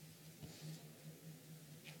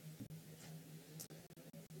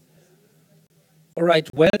All right,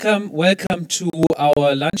 welcome to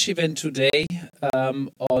our lunch event today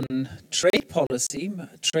on trade policy.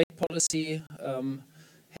 Trade policy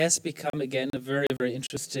has become again a very, very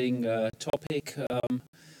interesting topic.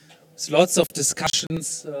 There's lots of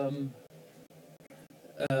discussions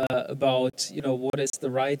about what is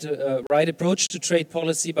the right approach to trade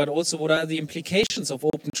policy, but also what are the implications of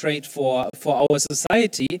open trade for our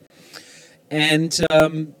society. And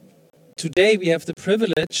today we have the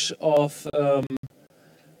privilege of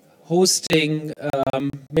hosting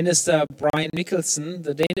Minister Brian Mikkelsen,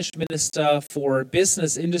 the Danish Minister for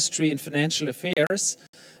Business, Industry and Financial Affairs,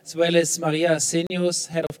 as well as Maria Åsenius,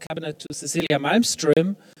 Head of Cabinet to Cecilia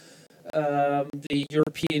Malmström, the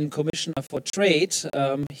European Commissioner for Trade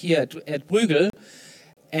here at Bruegel.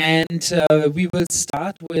 And we will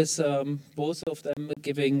start with both of them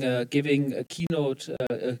giving a keynote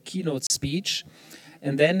speech.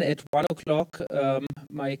 And then at 1 o'clock,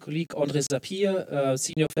 my colleague André Sapir,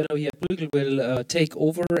 Senior Fellow here at Bruegel, will take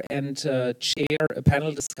over and chair a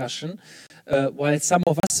panel discussion, while some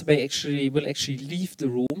of us will actually leave the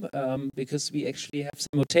room because we actually have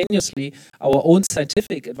simultaneously our own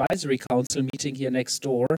scientific advisory council meeting here next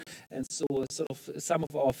door. And so sort of some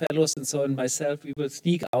of our fellows and so on, myself, we will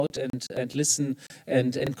sneak out and listen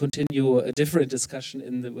and continue a different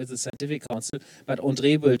discussion with the scientific council, but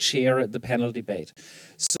André will chair the panel debate.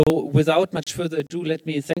 So without much further ado, let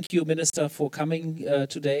me thank you, Minister, for coming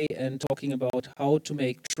today and talking about how to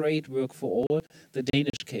make trade work for all, the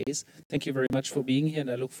Danish case. Thank you very much for being here, and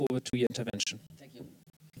I look forward to your intervention. Thank you.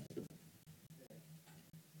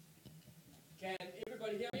 Can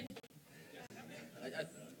everybody hear me?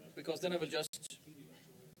 Because then I will just...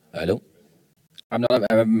 Hello? I'm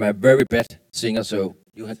a very bad singer, so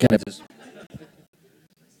you can have this.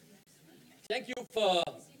 Thank you for...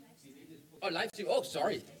 Oh, live stream. Oh,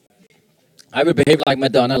 sorry. I will behave like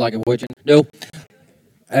Madonna, like a virgin. No.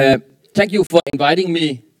 Thank you for inviting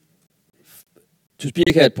me to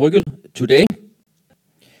speak at Bruegel today.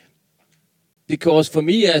 Because for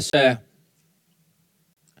me, as a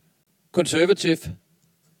conservative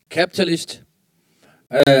capitalist,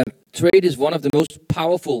 trade is one of the most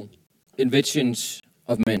powerful inventions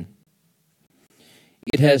of men.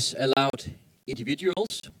 It has allowed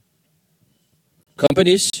individuals,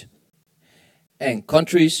 companies, and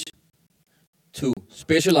countries to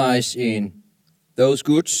specialize in those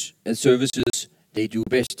goods and services they do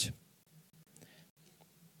best.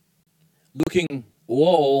 Looking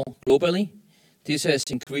overall globally, this has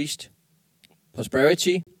increased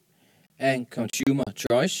prosperity and consumer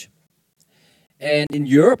choice. And in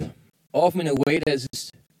Europe, often in a way that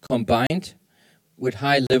is combined with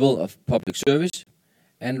high level of public service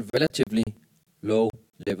and relatively low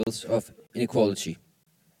levels of inequality.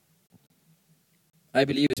 I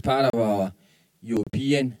believe it's part of our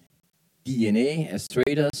European DNA as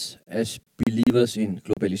traders, as believers in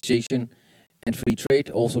globalization and free trade,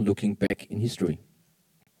 also looking back in history.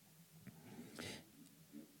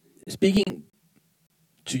 Speaking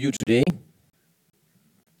to you today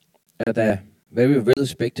at a very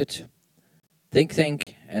well-respected think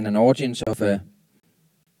tank and an audience of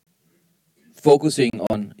focusing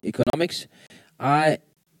on economics, I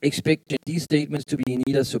expect these statements to be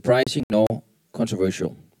neither surprising nor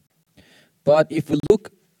controversial. But if we look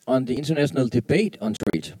on the international debate on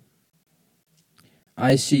trade,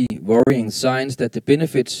 I see worrying signs that the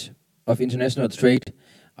benefits of international trade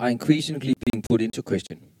are increasingly being put into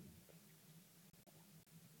question.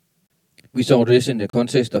 We saw this in the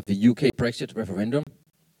context of the UK Brexit referendum.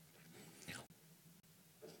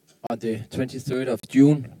 On the 23rd of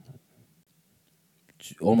June,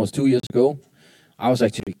 almost 2 years ago, I was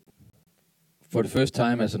actually, for the first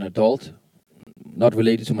time as an adult, not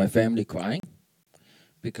related to my family, crying,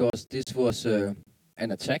 because this was an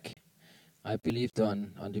attack. I believed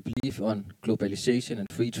on the belief on globalization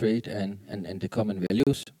and free trade and the common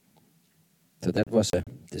values. So that was a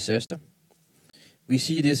disaster. We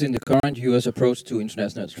see this in the current US approach to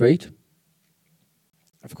international trade.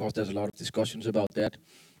 Of course, there's a lot of discussions about that.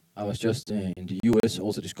 I was just in the US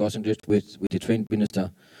also discussing this with the Trade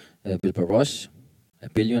Minister, Wilbur Ross, a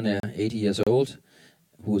billionaire, 80 years old,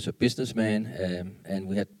 who is a businessman, and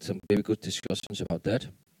we had some very good discussions about that.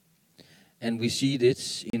 And we see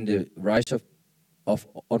this in the rise of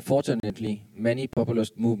unfortunately, many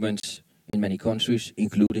populist movements in many countries,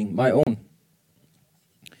 including my own.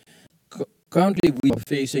 Currently, we are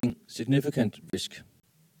facing significant risk.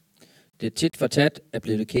 The tit-for-tat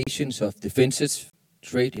applications of defensive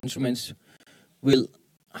trade instruments will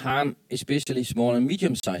harm especially small and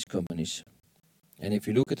medium-sized companies. And if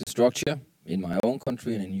you look at the structure in my own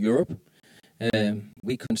country and in Europe,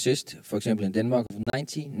 we consist, for example, in Denmark, of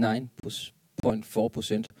 99%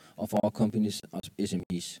 4.4% of our companies are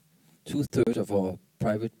SMEs. 2/3 of our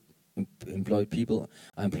private employed people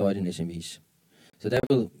are employed in SMEs. So that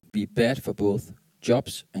will be bad for both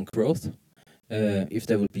jobs and growth if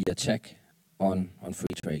there will be attack on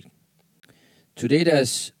free trade. Today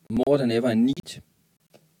there's more than ever a need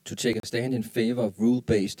to take a stand in favor of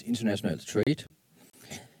rule-based international trade.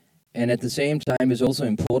 And at the same time, it's also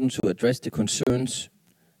important to address the concerns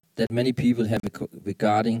that many people have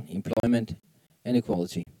regarding employment and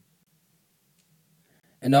equality.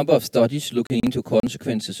 A number of studies looking into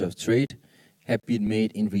consequences of trade have been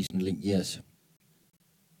made in recent years.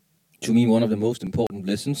 To me, one of the most important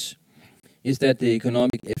lessons is that the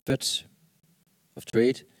economic efforts of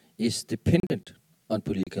trade is dependent on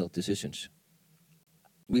political decisions.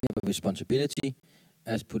 We have a responsibility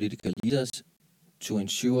as political leaders to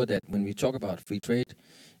ensure that when we talk about free trade,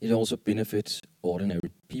 it also benefits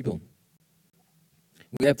ordinary people.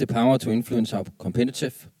 We have the power to influence how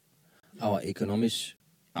competitive our economies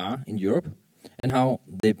are in Europe and how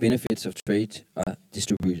the benefits of trade are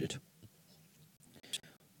distributed.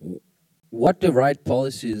 What the right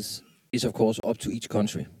policies is of course up to each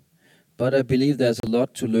country, but I believe there's a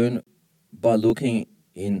lot to learn by looking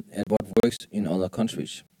at what works in other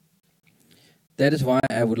countries. That is why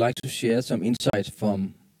I would like to share some insights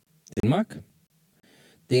from Denmark.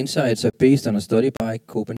 The insights are based on a study by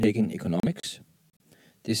Copenhagen Economics.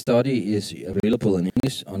 This study is available in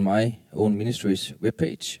English on my own ministry's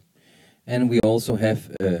webpage. And we also have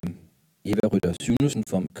Eva Rytter-Synnøsen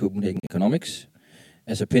from Copenhagen Economics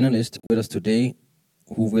as a panelist with us today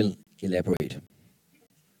who will elaborate.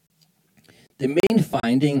 The main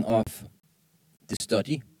finding of the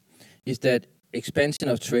study is that expansion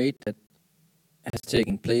of trade that has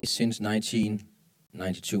taken place since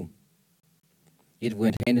 1992. It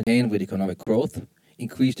went hand in hand with economic growth,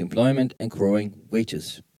 increased employment and growing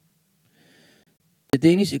wages. The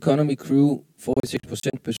Danish economy grew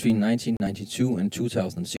 46% between 1992 and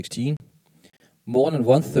 2016. More than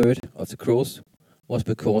 1/3 of the growth was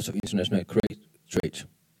because of international trade.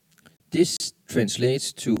 This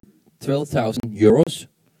translates to 12,000 euros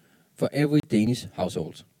for every Danish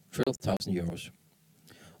household. 12,000 euros.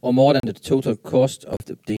 Or more than the total cost of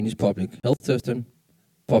the Danish public health system,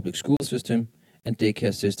 public school system, and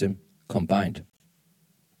daycare system combined.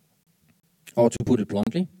 Or to put it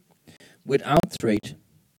bluntly, without trade,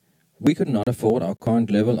 we could not afford our current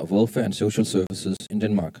level of welfare and social services in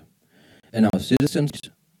Denmark, and our citizens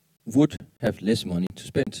would have less money to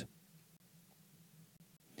spend.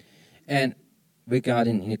 And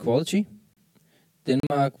regarding inequality,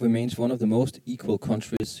 Denmark remains one of the most equal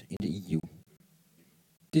countries in the EU.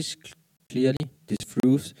 This clearly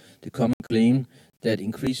disproves the common claim that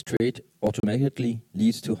increased trade automatically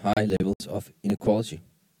leads to high levels of inequality.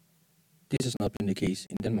 This has not been the case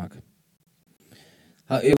in Denmark.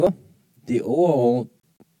 However, the overall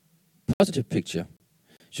positive picture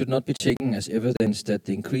should not be taken as evidence that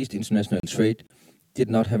the increased international trade did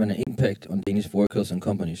not have an impact on Danish workers and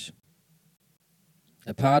companies.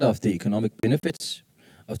 A part of the economic benefits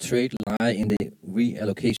of trade lie in the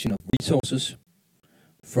reallocation of resources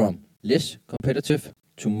from less competitive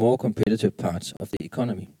to more competitive parts of the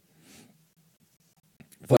economy.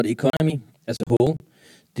 For the economy as a whole,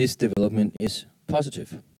 this development is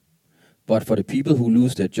positive. But for the people who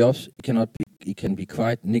lose their jobs, it can be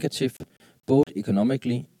quite negative, both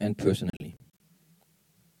economically and personally.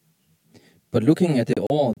 But looking at the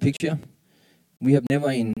overall picture, we have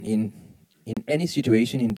never in any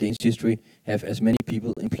situation in Danish history have as many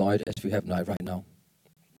people employed as we have right now.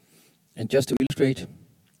 And just to illustrate,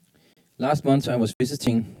 last month I was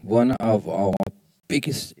visiting one of our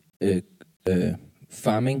biggest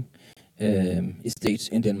farming estates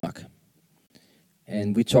in Denmark.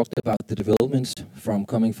 And we talked about the developments from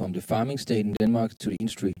coming from the farming state in Denmark to the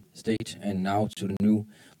industry state and now to the new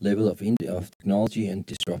level of technology and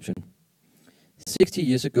disruption. 60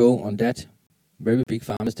 years ago on that very big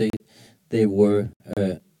farm estate, there were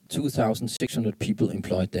 2,600 people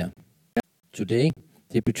employed there. Today,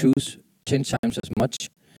 they produce 10 times as much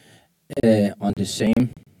on the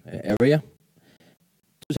same area.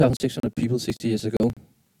 2,600 people 60 years ago,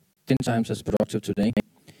 10 times as productive today.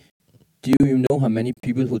 Do you know how many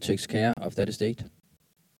people who takes care of that estate?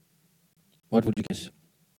 What would you guess?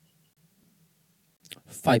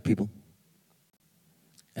 5 people.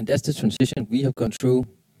 And that's the transition we have gone through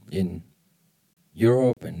in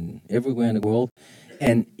Europe and everywhere in the world.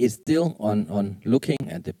 And it's still on looking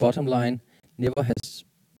at the bottom line, never has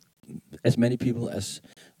as many people as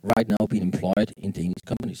right now been employed in Danish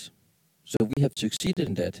companies. So we have succeeded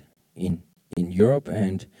in that in Europe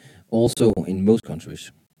and also in most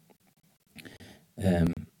countries.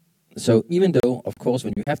 So even though, of course,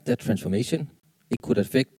 when you have that transformation, it could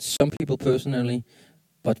affect some people personally,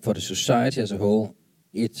 but for the society as a whole,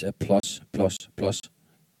 it's a plus,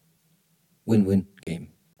 win-win game.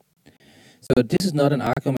 So this is not an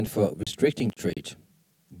argument for restricting trade,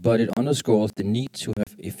 but it underscores the need to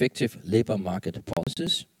have effective labor market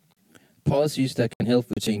policies that can help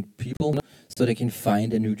retain people so they can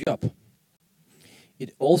find a new job.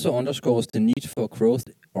 It also underscores the need for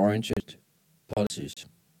growth-oriented policies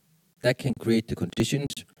that can create the conditions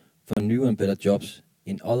for new and better jobs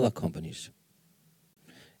in other companies.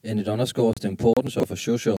 And it underscores the importance of a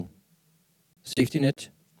social safety net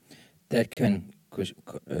that can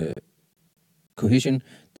cohesion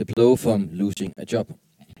the blow from losing a job.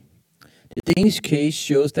 The Danish case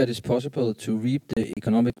shows that it's possible to reap the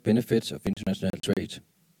economic benefits of international trade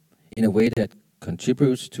in a way that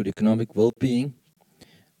contributes to the economic well-being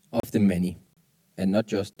of the many and not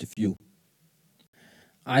just the few.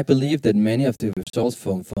 I believe that many of the results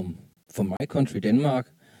from my country,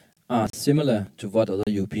 Denmark, are similar to what other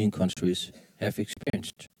European countries have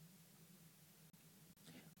experienced.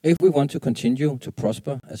 If we want to continue to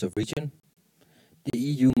prosper as a region, the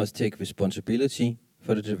EU must take responsibility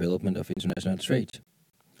for the development of international trade,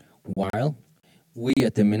 while we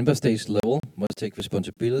at the member states level must take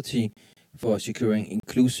responsibility for securing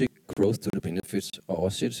inclusive growth to the benefits of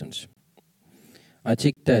our citizens. I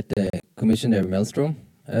think that Commissioner Malmström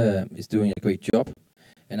is doing a great job,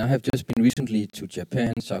 and I have just been recently to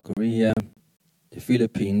Japan, South Korea, the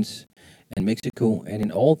Philippines, and Mexico, and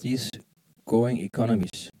in all these growing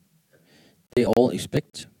economies, they all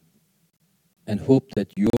expect and hope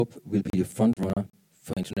that Europe will be the front runner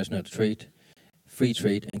for international trade, free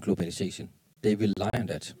trade, and globalization. They rely on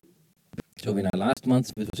that. So in our last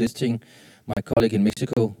month was visiting my colleague in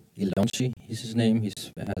Mexico, Ilonchi is his name. He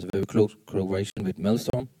has a very close collaboration with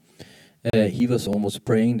Malmström. He was almost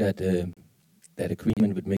praying that that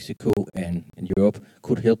agreement with Mexico and Europe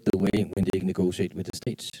could help the way when they negotiate with the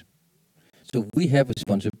States. So we have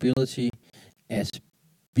responsibility as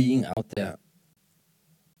being out there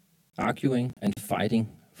arguing and fighting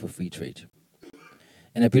for free trade.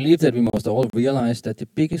 And I believe that we must all realize that the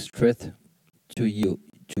biggest threat to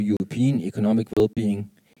European economic well-being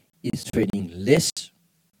is trading less,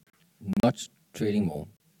 not trading more.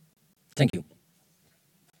 Thank you.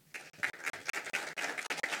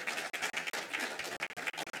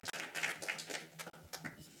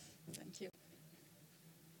 Thank you.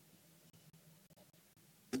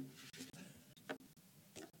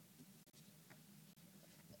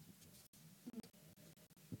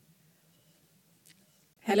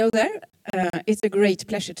 Hello there. It's a great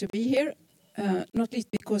pleasure to be here, not least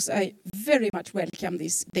because I very much welcome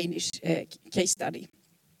this Danish case study.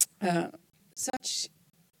 Such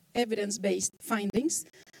evidence-based findings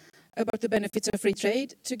about the benefits of free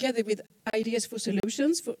trade, together with ideas for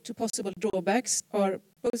solutions to possible drawbacks, are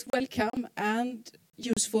both welcome and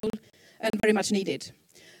useful and very much needed.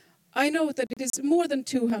 I know that it is more than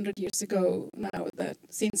 200 years ago now that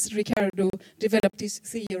since Ricardo developed this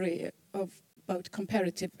theory about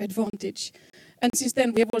comparative advantage. And since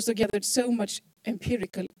then, we have also gathered so much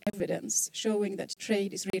empirical evidence showing that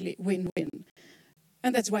trade is really win-win.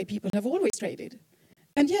 And that's why people have always traded.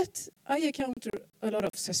 And yet, I encounter a lot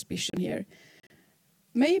of suspicion here.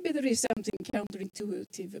 Maybe there is something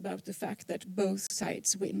counterintuitive about the fact that both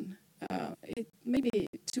sides win. It may be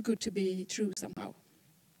too good to be true somehow.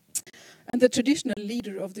 And the traditional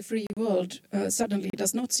leader of the free world suddenly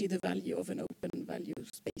does not see the value of an open,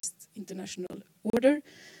 values-based international order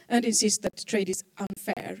and insists that trade is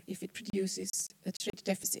unfair if it produces a trade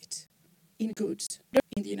deficit in goods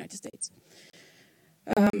in the United States.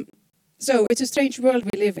 So it's a strange world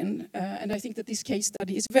we live in, and I think that this case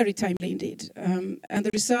study is very timely indeed. And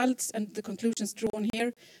the results and the conclusions drawn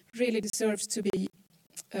here really deserves to be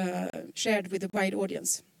shared with a wide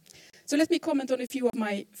audience. So let me comment on a few of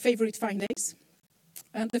my favorite findings.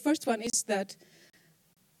 And the first one is that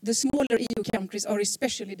the smaller EU countries are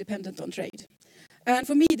especially dependent on trade. And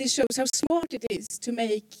for me, this shows how smart it is to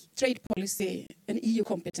make trade policy an EU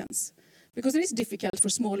competence, because it is difficult for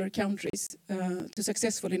smaller countries to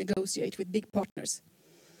successfully negotiate with big partners.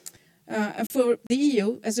 And for the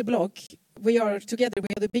EU as a bloc, we are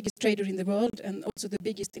the biggest trader in the world and also the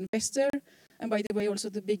biggest investor, and by the way, also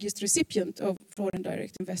the biggest recipient of foreign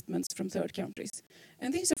direct investments from third countries.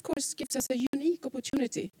 And this, of course, gives us a unique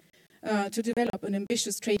opportunity to develop an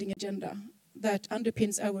ambitious trading agenda that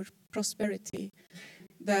underpins our prosperity,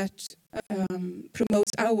 that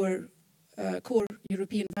promotes our core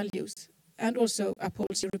European values, and also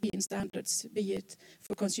upholds European standards, be it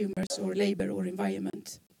for consumers or labor or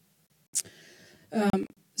environment.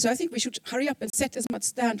 So I think we should hurry up and set as much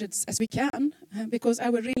standards as we can, because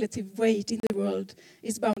our relative weight in the world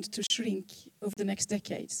is bound to shrink over the next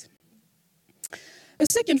decades. A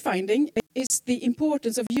second finding is the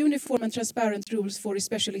importance of uniform and transparent rules for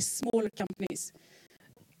especially smaller companies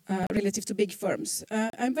relative to big firms.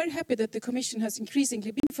 I'm very happy that the Commission has increasingly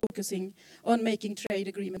been focusing on making trade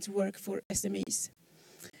agreements work for SMEs,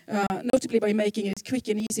 notably by making it quick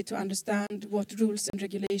and easy to understand what rules and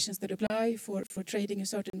regulations that apply for trading a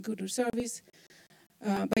certain good or service,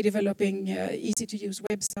 by developing easy-to-use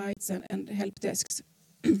websites and help desks.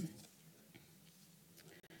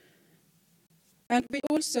 And we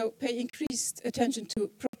also pay increased attention to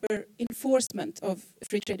proper enforcement of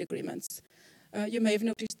free trade agreements. You may have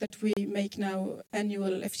noticed that we make now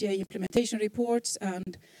annual FTA implementation reports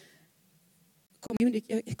and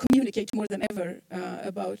communicate more than ever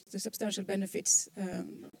about the substantial benefits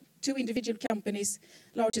to individual companies,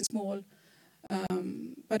 large and small,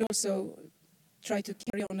 but also try to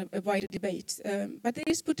carry on a wider debate. But there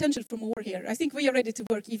is potential for more here. I think we are ready to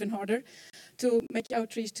work even harder to make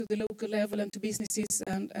outreach to the local level and to businesses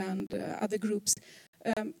and other groups.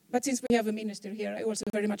 But since we have a minister here, I also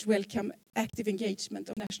very much welcome active engagement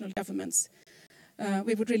of national governments.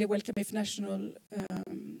 We would really welcome if national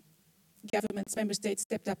governments, member states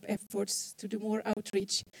stepped up efforts to do more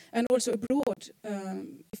outreach, and also abroad,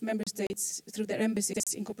 if member states, through their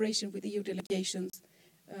embassies in cooperation with EU delegations,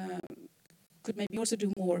 could maybe also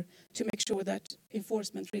do more to make sure that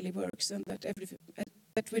enforcement really works and that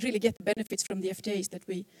we really get the benefits from the FTAs that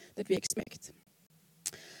we expect.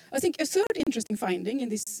 I think a third interesting finding in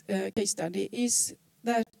this case study is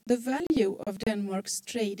that the value of Denmark's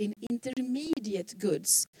trade in intermediate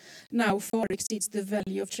goods now far exceeds the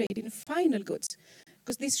value of trade in final goods,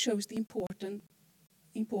 because this shows the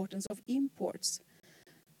importance of imports.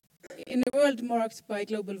 In a world marked by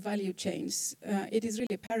global value chains, it is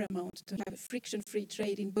really paramount to have friction-free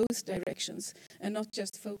trade in both directions and not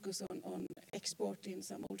just focus on export in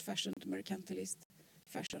some old-fashioned mercantilist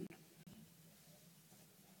fashion.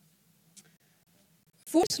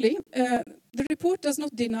 Fourthly, the report does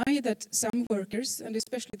not deny that some workers, and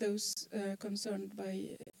especially those concerned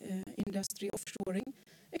by industry offshoring,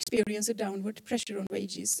 experience a downward pressure on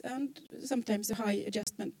wages and sometimes a high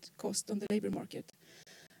adjustment cost on the labor market.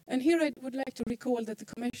 And here I would like to recall that the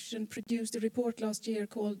Commission produced a report last year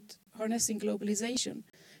called Harnessing Globalization,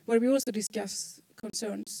 where we also discuss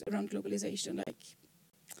concerns around globalization, like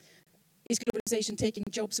is globalization taking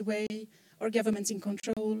jobs away, are governments in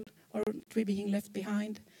control, or are we being left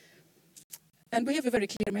behind? And we have a very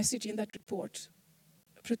clear message in that report.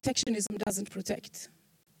 Protectionism doesn't protect.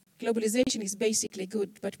 Globalization is basically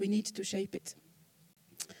good, but we need to shape it.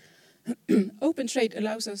 Open trade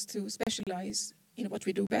allows us to specialize in what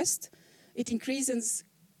we do best. It increases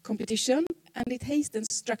competition and it hastens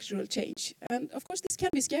structural change. And of course, this can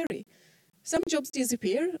be scary. Some jobs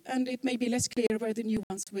disappear and it may be less clear where the new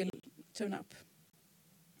ones will turn up.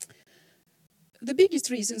 The biggest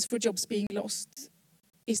reasons for jobs being lost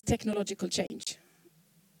is technological change.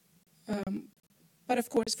 But of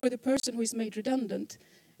course, for the person who is made redundant,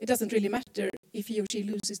 it doesn't really matter if he or she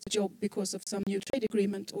loses the job because of some new trade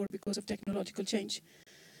agreement or because of technological change.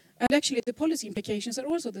 And actually, the policy implications are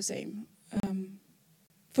also the same.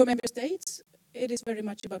 For member states, it is very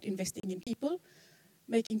much about investing in people,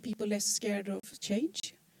 making people less scared of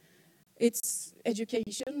change. It's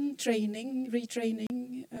education, training,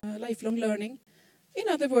 retraining, lifelong learning. In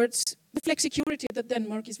other words, the flexicurity that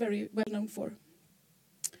Denmark is very well known for.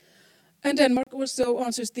 And Denmark also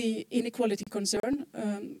answers the inequality concern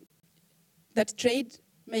that trade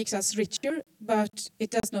makes us richer, but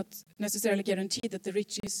it does not necessarily guarantee that the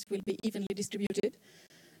riches will be evenly distributed.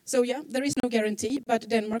 So yeah, there is no guarantee, but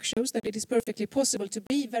Denmark shows that it is perfectly possible to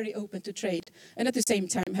be very open to trade and at the same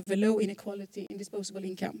time have a low inequality in disposable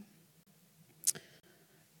income.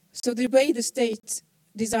 So the way the state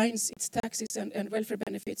designs its taxes and welfare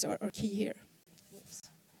benefits are key here.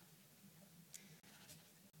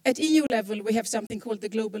 At EU level, we have something called the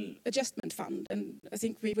Global Adjustment Fund, and I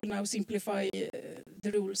think we will now simplify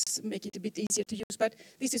the rules, make it a bit easier to use. But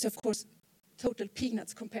this is, of course, total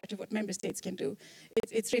peanuts compared to what member states can do.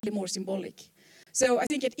 It's really more symbolic. So I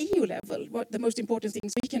think at EU level, what the most important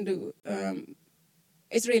things we can do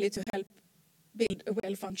is really to help build a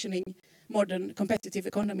well-functioning, modern, competitive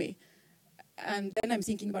economy. And then I'm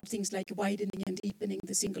thinking about things like widening and deepening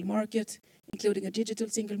the single market, including a digital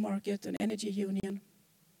single market, an energy union.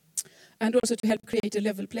 And also to help create a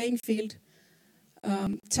level playing field,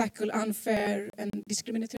 tackle unfair and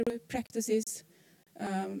discriminatory practices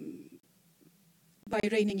by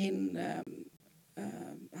reining in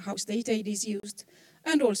how state aid is used,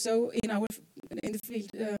 and also in our in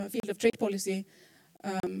the field of trade policy,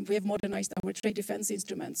 we have modernized our trade defense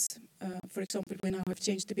instruments. For example, we now have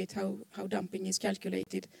changed a bit how dumping is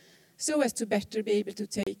calculated, so as to better be able to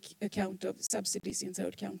take account of subsidies in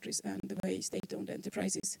third countries and the way state-owned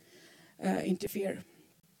enterprises interfere.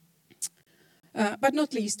 But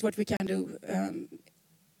not least, what we can do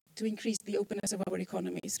to increase the openness of our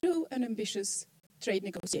economy through an ambitious trade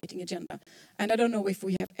negotiating agenda. And I don't know if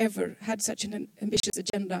we have ever had such an ambitious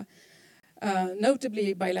agenda,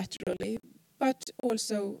 notably bilaterally, but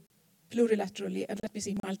also plurilaterally, and let me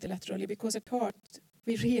say multilaterally, because at heart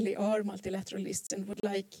we really are multilateralists and would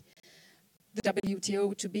like the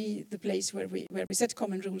WTO to be the place where we set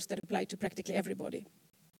common rules that apply to practically everybody.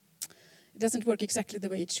 It doesn't work exactly the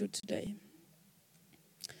way it should today.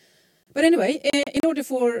 But anyway, in order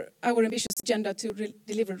for our ambitious agenda to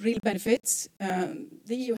deliver real benefits,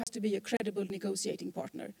 the EU has to be a credible negotiating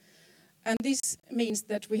partner. And this means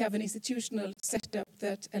that we have an institutional setup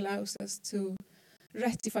that allows us to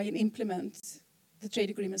ratify and implement the trade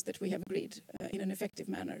agreements that we have agreed in an effective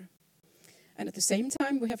manner. And at the same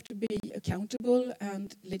time, we have to be accountable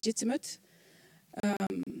and legitimate.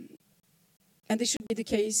 And this should be the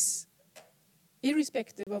case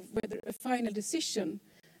irrespective of whether a final decision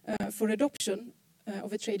for adoption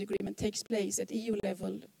of a trade agreement takes place at EU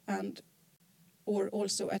level and or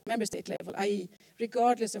also at member state level, i.e.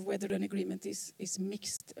 regardless of whether an agreement is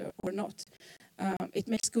mixed or not. It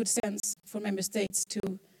makes good sense for member states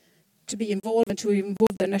to be involved and to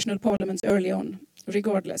involve their national parliaments early on,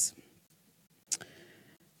 regardless.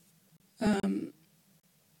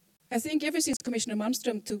 I think ever since Commissioner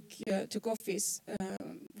Malmström took office,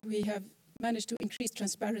 we have managed to increase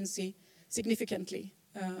transparency significantly,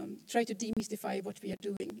 try to demystify what we are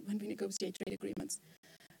doing when we negotiate trade agreements.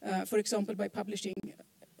 For example, by publishing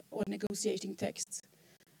or negotiating texts.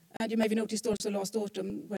 And you may have noticed also last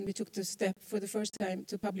autumn when we took the step for the first time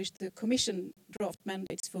to publish the Commission draft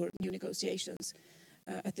mandates for new negotiations.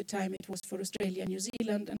 At the time it was for Australia and New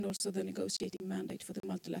Zealand, and also the negotiating mandate for the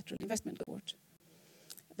Multilateral Investment Court.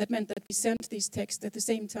 That meant that we sent these texts at the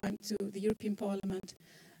same time to the European Parliament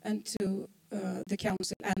and to the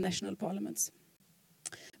Council and national parliaments.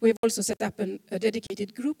 We have also set up a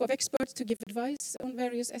dedicated group of experts to give advice on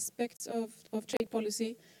various aspects of trade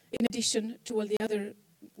policy, in addition to all the other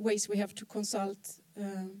ways we have to consult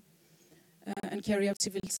and carry out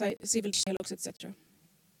civil dialogues, etc.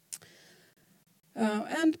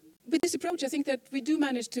 And with this approach, I think that we do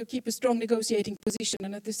manage to keep a strong negotiating position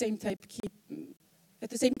and at the same time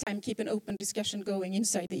keep an open discussion going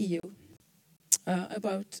inside the EU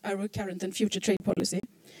about our current and future trade policy.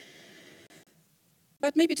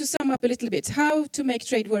 But maybe to sum up a little bit, how to make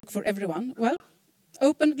trade work for everyone? Well,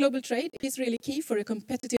 open global trade is really key for a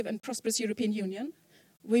competitive and prosperous European Union.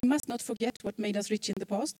 We must not forget what made us rich in the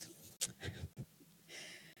past.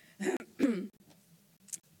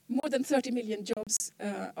 More than 30 million jobs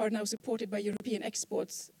are now supported by European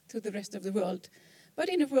exports to the rest of the world. But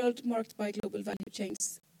in a world marked by global value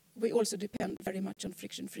chains, we also depend very much on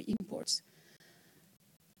friction-free imports.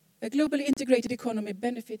 A globally integrated economy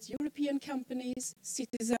benefits European companies,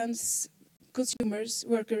 citizens, consumers,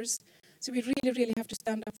 workers. So we really have to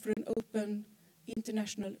stand up for an open,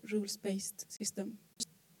 international, rules-based system.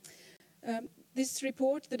 This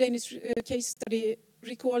report, the Danish Case study,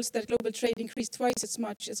 recalls that global trade increased twice as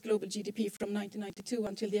much as global GDP from 1992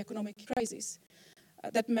 until the economic crisis.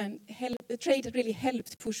 That meant trade really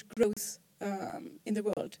helped push growth in the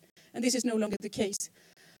world. And this is no longer the case.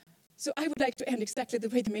 So I would like to end exactly the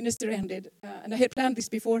way the minister ended, and I had planned this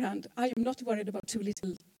beforehand. I am not worried about too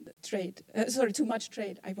much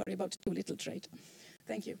trade. I worry about too little trade.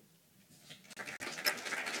 Thank you.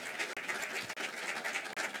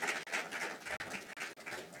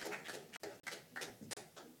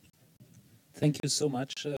 Thank you so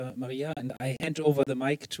much, Maria. And I hand over the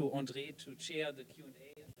mic to André to chair the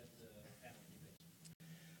Q&A.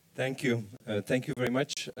 Thank you. Thank you very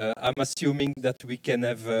much. I'm assuming that we can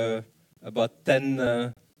have about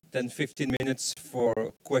 10-15 minutes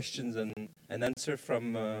for questions and answer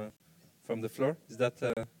from the floor. Is that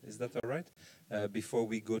all right? Before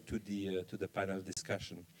we go to the panel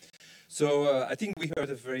discussion. So I think we heard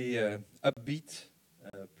a very upbeat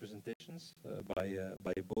presentations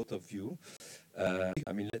by both of you.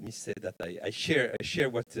 I mean, let me say that I share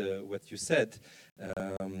what you said,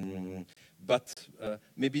 but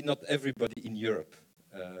maybe not everybody in Europe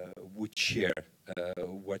would share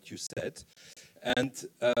what you said. And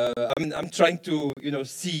I'm trying to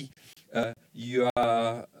see you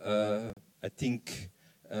are I think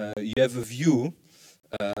you have a view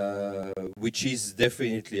which is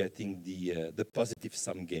definitely, I think, the positive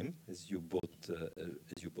sum game, as you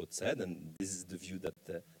both said, and this is the view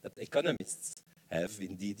that economists have,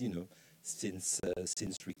 indeed, since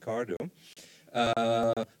Ricardo.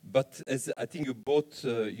 But as I think you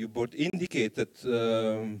both indicated,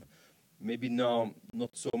 maybe now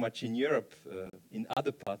not so much in Europe, in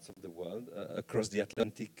other parts of the world, across the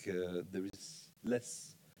Atlantic, there is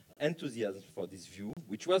less enthusiasm for this view,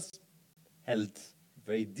 which was held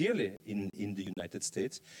very dearly in the United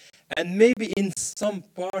States, and maybe in some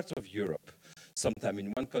parts of Europe, sometime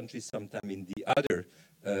in one country, sometime in the other,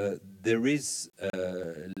 there is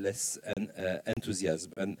less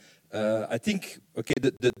enthusiasm. And I think, okay,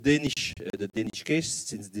 the Danish case,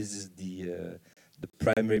 since this is the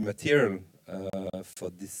primary material for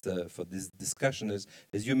this discussion, as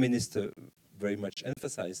you, Minister, very much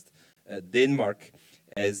emphasized, Denmark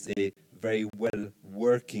as a very well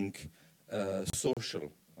working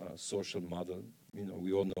social model.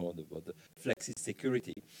 We all know about the flexi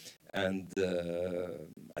security, and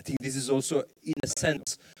I think this is also, in a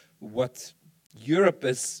sense, what Europe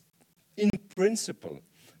has, in principle,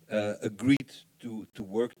 agreed to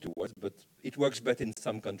work towards. But it works better in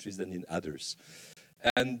some countries than in others,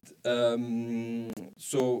 and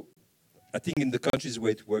so I think in the countries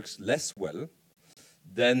where it works less well,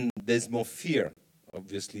 then there's more fear,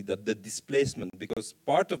 obviously, that the displacement, because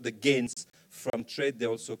part of the gains from trade, they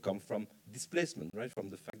also come from displacement, right? From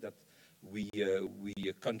the fact that we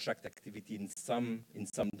contract activity in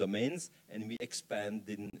some domains and we expand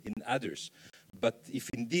in others. But if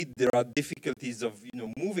indeed there are difficulties of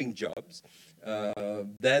moving jobs,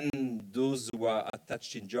 then those who are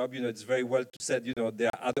attached in job, it's very well to say there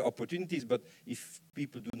are other opportunities, but if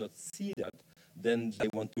people do not see that, then they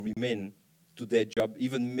want to remain to their job,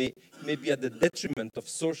 even maybe at the detriment of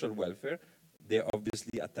social welfare. They're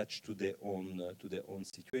obviously attached to their own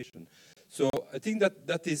situation. So I think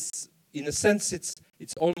that is, in a sense,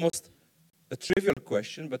 it's almost a trivial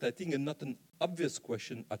question, but I think not an obvious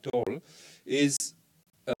question at all, is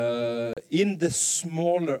in the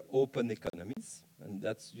smaller open economies, and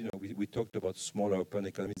that's, we talked about smaller open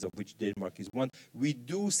economies, of which Denmark is one. We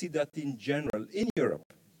do see that in general in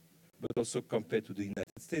Europe, but also compared to the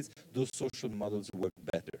United States, those social models work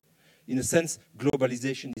better. In a sense,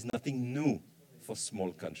 globalization is nothing new for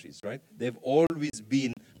small countries, right? They've always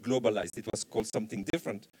been globalized. It was called something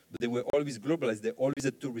different, but they were always globalized. They always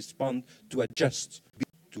had to respond, to adjust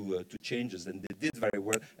to changes, and they did very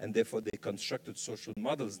well, and therefore they constructed social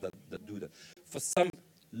models that do that. For some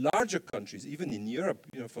larger countries, even in Europe,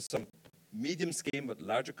 for some medium scale but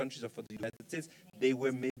larger countries, or for the United States, they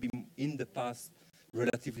were maybe in the past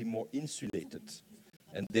relatively more insulated,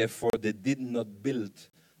 and therefore they did not build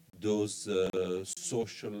those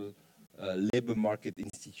social labor market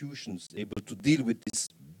institutions able to deal with these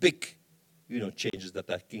big changes that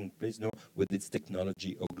are taking place now with its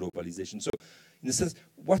technology or globalization. So in a sense,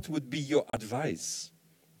 what would be your advice?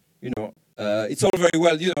 It's all very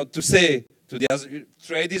well to say to the other,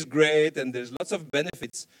 trade is great and there's lots of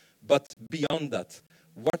benefits, but beyond that,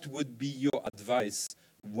 what would be your advice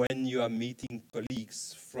when you are meeting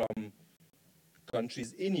colleagues from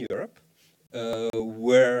countries in Europe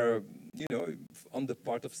where, on the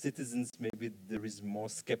part of citizens, maybe there is more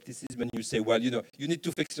skepticism, and you say, well, you need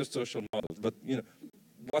to fix your social models, but,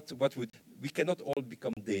 what would, we cannot all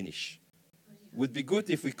become Danish. Would be good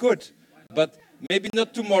if we could, but maybe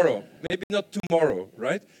not tomorrow,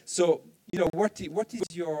 right? So, what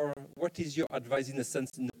is your advice, in a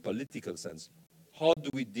sense, in the political sense? How do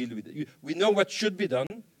we deal with it? We know what should be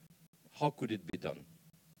done. How could it be done?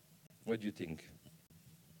 What do you think?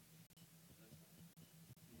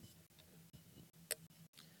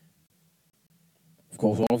 Of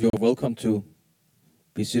course, all of you are welcome to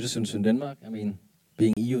be citizens in Denmark. I mean,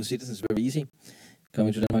 being EU citizens is very easy.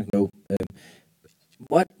 Coming to Denmark, no.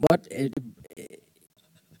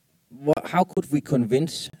 How could we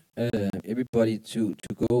convince everybody to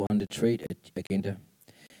go on the trade agenda?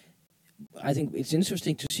 I think it's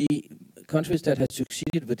interesting to see countries that have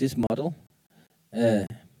succeeded with this model,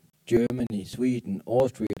 Germany, Sweden,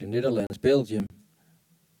 Austria, the Netherlands, Belgium,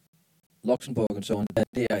 Luxembourg, and so on, that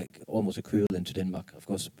they are almost equivalent to Denmark, of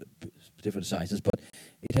course, different sizes, but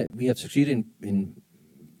we have succeeded in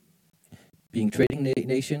being trading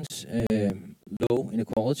nations, low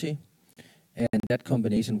inequality, and that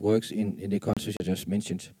combination works in the countries I just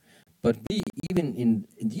mentioned. But even in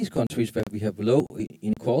these countries where we have low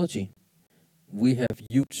inequality, we have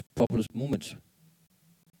huge populist movements.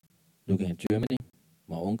 Looking at Germany,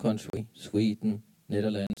 my own country, Sweden,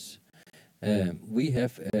 Netherlands, we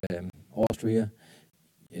have Austria,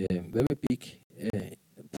 very big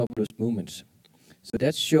populist movements. So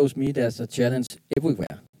that shows me there's a challenge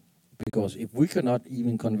everywhere. Because if we cannot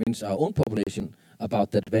even convince our own population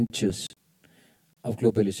about the advantages of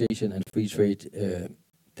globalization and free trade,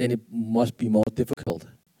 then it must be more difficult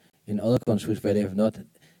in other countries where they have not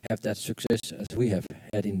have that success as we have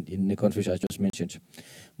had in the countries I just mentioned.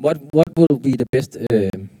 What will be the best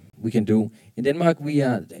we can do? In Denmark, we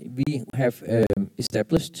have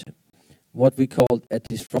established what we call a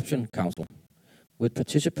disruption council with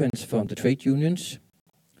participants from the trade unions,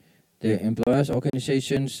 the employers'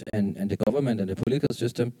 organizations, and the government and the political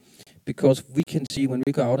system, because we can see when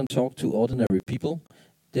we go out and talk to ordinary people,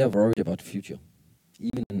 they are worried about the future,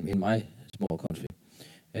 even in my small country.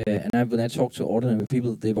 When I talk to ordinary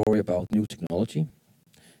people, they worry about new technology.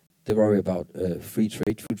 They worry about free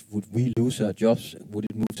trade. Would we lose our jobs? Would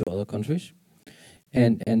it move to other countries?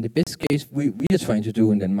 And the best case we are trying to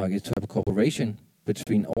do in Denmark is to have a cooperation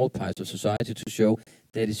between all parts of society to show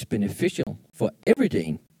that it's beneficial for every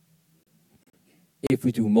Dane if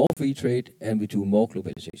we do more free trade and we do more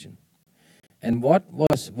globalization. And what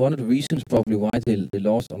was one of the reasons probably why they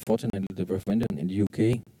lost, unfortunately, the referendum in the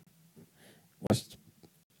UK was,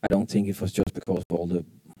 I don't think it was just because of all the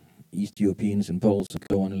East Europeans and Poles and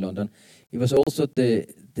so on in London. It was also the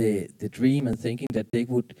dream and thinking that they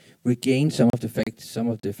would regain some of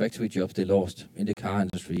the factory jobs they lost in the car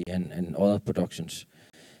industry and other productions.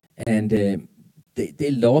 And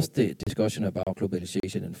they lost the discussion about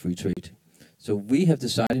globalization and free trade. So we have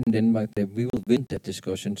decided in Denmark that we will win that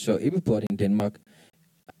discussion. So everybody in Denmark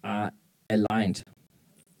are aligned.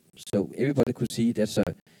 So everybody could see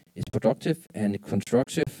it's productive and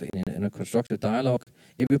constructive in a constructive dialogue.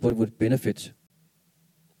 Everybody would benefit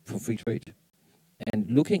from free trade.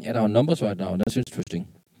 And looking at our numbers right now, that's interesting.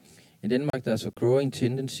 In Denmark, there's a growing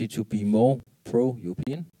tendency to be more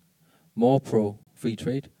pro-European, more pro-free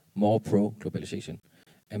trade, more pro-globalization.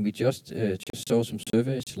 And we just saw some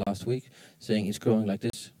surveys last week saying it's growing like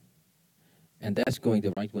this. And that's going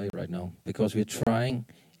the right way right now, because we're trying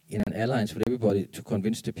in an alliance with everybody to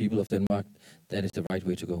convince the people of Denmark that is the right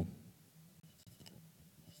way to go.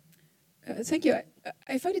 Thank you.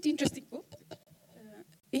 I find it interesting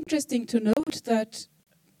to note that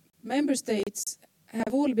member states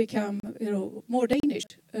have all become, more Danish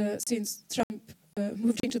since Trump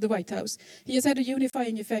moved into the White House. He has had a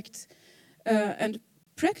unifying effect, and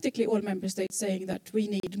practically all member states saying that we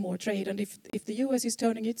need more trade, and if the US is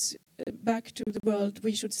turning its back to the world,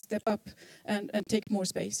 we should step up and take more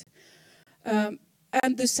space.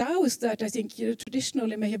 And the South, that I think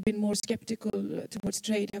traditionally may have been more skeptical towards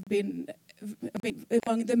trade, have been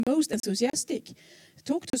among the most enthusiastic.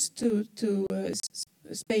 Talk to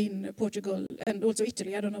Spain, Portugal, and also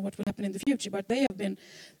Italy. I don't know what will happen in the future, but they have been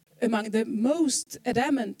among the most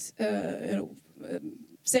adamant,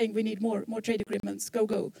 saying we need more trade agreements.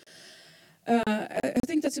 Go. I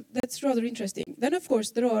think that's rather interesting. Then, of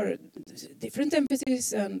course, there are different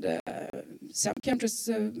emphases, and some countries,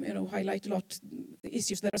 highlight a lot the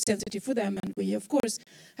issues that are sensitive for them, and we, of course,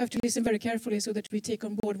 have to listen very carefully so that we take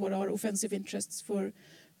on board what are offensive interests for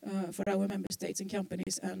our member states and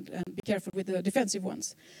companies, and be careful with the defensive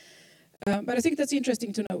ones. But I think that's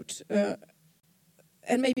interesting to note.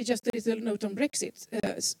 And maybe just a little note on Brexit.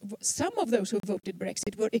 Some of those who voted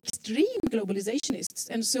Brexit were extreme globalizationists,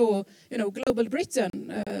 and so, global Britain,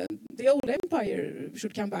 the old empire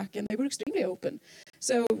should come back, and they were extremely open.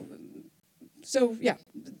 So yeah,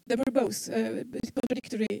 there were both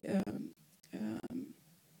contradictory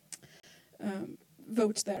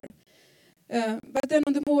votes there. But then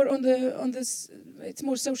on this, it's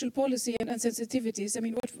more social policy and sensitivities. I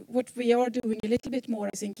mean, what we are doing a little bit more,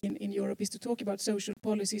 I think, in Europe is to talk about social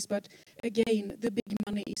policies. But again, the big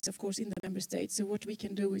money is, of course, in the member states. So what we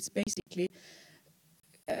can do is basically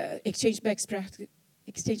exchange best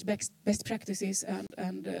practices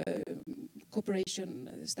and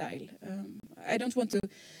cooperation style. I don't want to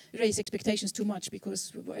raise expectations too much,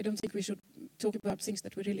 because I don't think we should talk about things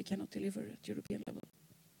that we really cannot deliver at European level.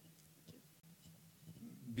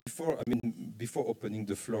 Before opening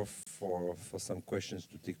the floor for some questions,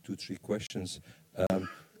 to take 2-3 questions, I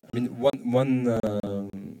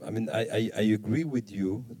agree with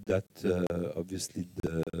you that obviously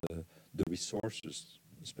the resources,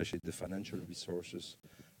 especially the financial resources,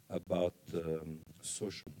 about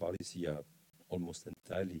social policy are almost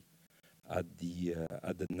entirely at the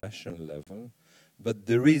national level. But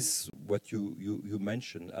there is what you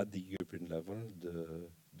mentioned at the European level,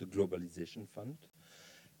 the Globalization Fund.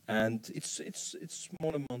 And it's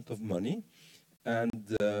small amount of money,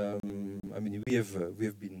 and we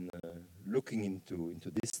have been looking into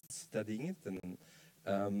this, studying it, and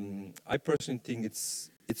I personally think it's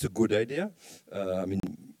a good idea.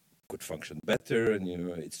 Could could function better, and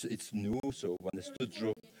it's new, so one has to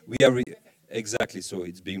draw. We are exactly, so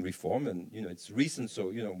it's being reformed, and it's recent,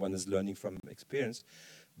 so one is learning from experience.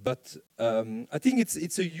 But I think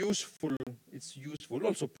it's useful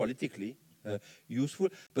also politically useful.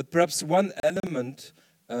 But perhaps one element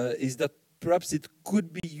is that perhaps it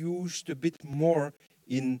could be used a bit more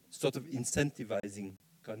in sort of incentivizing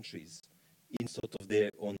countries in sort of their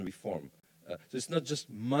own reform. So it's not just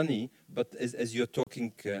money, but as you're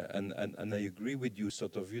talking, and I agree with you,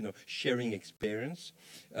 sort of, sharing experience.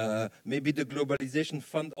 Maybe the Globalization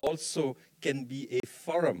Fund also can be a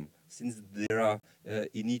forum, since there are,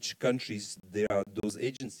 in each countries, there are those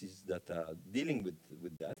agencies that are dealing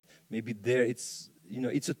with that. Maybe there it's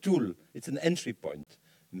a tool, it's an entry point,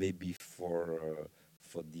 maybe for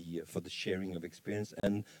the sharing of experience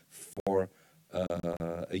and for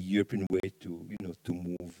a European way to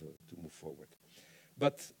move forward.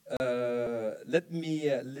 But let me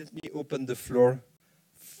open the floor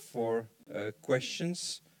for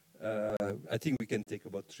questions. I think we can take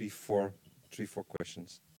about three, four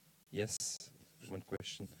questions. Yes, one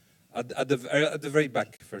question at the very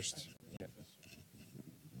back first. Yeah.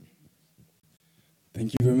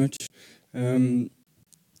 Thank you very much.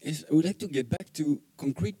 I would like to get back to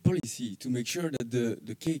concrete policy to make sure that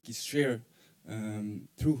the cake is shared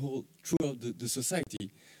throughout the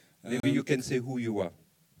society. Maybe you can say who you are.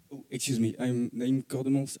 Oh, excuse me, I'm named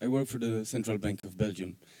Cordemans. I work for the Central Bank of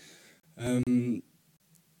Belgium.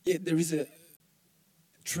 There is a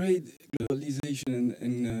trade, globalization,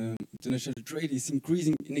 and international trade is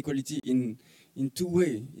increasing inequality in two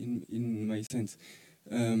ways, in my sense.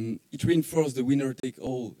 It reinforces the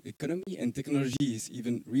winner-take-all economy, and technology is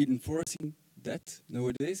even reinforcing that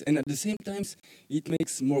nowadays. And at the same time, it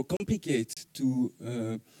makes more complicated to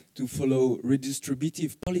follow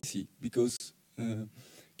redistributive policy, because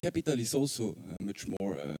capital is also much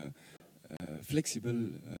more flexible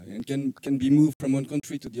and can be moved from one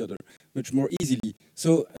country to the other much more easily.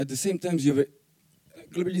 So at the same time, you have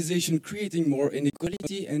globalization creating more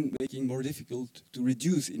inequality and making more difficult to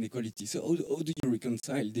reduce inequality. So how do you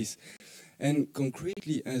reconcile this? And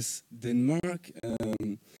concretely, as Denmark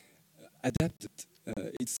adapted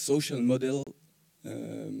its social model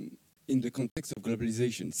in the context of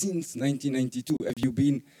globalization since 1992,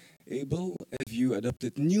 have you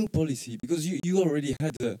adopted new policy? Because you already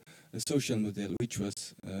had a social model which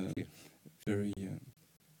was very...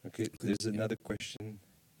 Okay, there's another question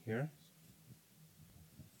here.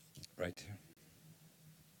 Right here.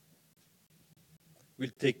 We'll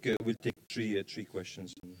take three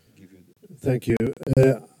questions and give you. Thank you.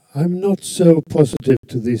 I'm not so positive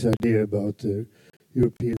to this idea about the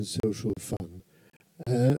European Social Fund,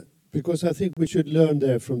 because I think we should learn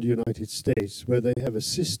there from the United States, where they have a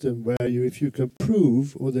system where if you can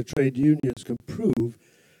prove, or the trade unions can prove,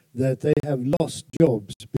 that they have lost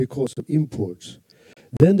jobs because of imports,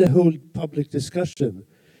 then the whole public discussion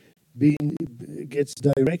gets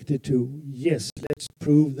directed to, yes, let's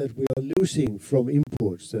prove that we are losing from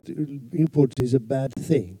imports, that imports is a bad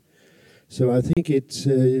thing. So I think it's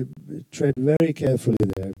tread very carefully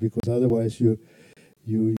there, because otherwise you're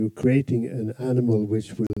creating an animal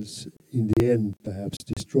which will, in the end, perhaps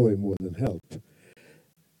destroy more than help.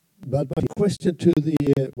 But my question to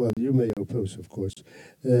the, well, you may oppose, of course.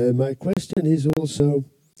 My question is also,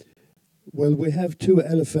 well, we have two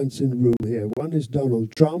elephants in the room here. One is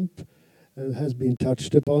Donald Trump, has been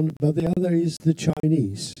touched upon, but the other is the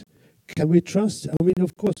Chinese. Can we trust? I mean,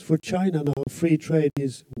 of course, for China now, free trade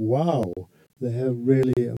is wow. They have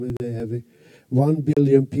really, they have 1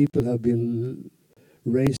 billion people have been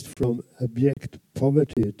raised from abject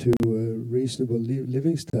poverty to reasonable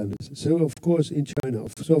living standards. So, of course, in China,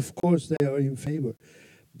 of course, they are in favor.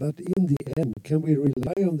 But in the end, can we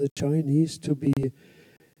rely on the Chinese to be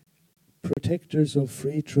protectors of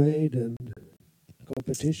free trade and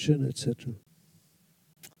competition, etc.?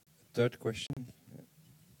 Third question.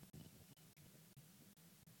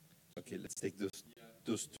 Okay, let's take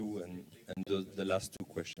those two and the last two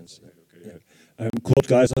questions. Okay, yeah. I'm Kurt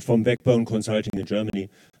Geiser from Backbone Consulting in Germany.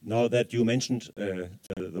 Now that you mentioned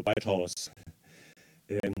the White House,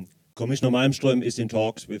 Commissioner Malmström is in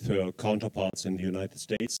talks with her counterparts in the United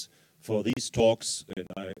States. For these talks, and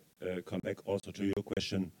I come back also to your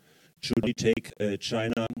question, should we take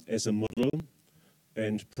China as a model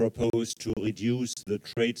and propose to reduce the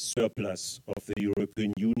trade surplus of the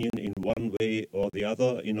European Union in one way or the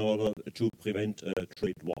other in order to prevent a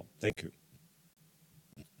trade war? Thank you.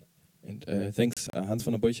 And thanks, Hans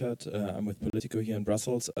von der Burchardt. I'm with Politico here in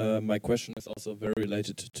Brussels. My question is also very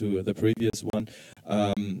related to the previous one.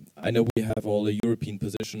 I know we have all a European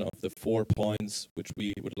position of the 4 points which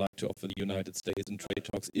we would like to offer the United States in trade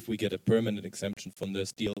talks if we get a permanent exemption from the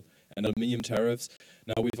steel and aluminium tariffs.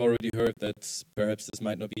 Now we've already heard that perhaps this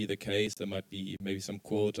might not be the case. There might be maybe some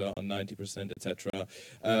quota on 90%, etc.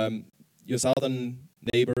 Your southern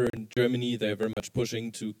neighbor in Germany, they're very much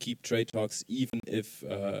pushing to keep trade talks even if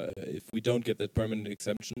we don't get that permanent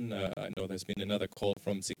exemption. I know there's been another call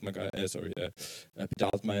from Peter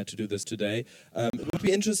Altmaier to do this today. It would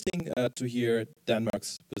be interesting to hear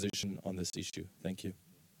Denmark's position on this issue. Thank you.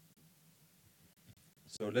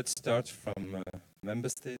 So let's start from member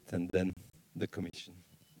state and then the Commission.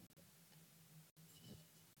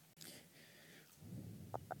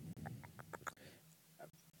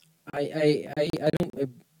 I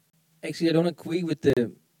don't agree with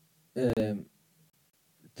the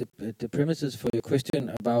premises for your question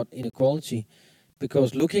about inequality,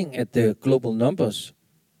 because looking at the global numbers,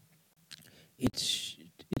 it's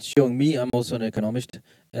showing me, I'm also an economist,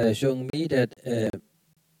 showing me that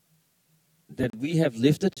that we have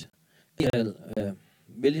lifted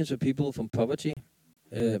millions of people from poverty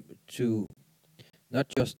to not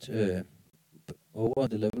just over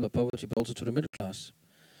the level of poverty, but also to the middle class.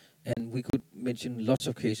 And we could mention lots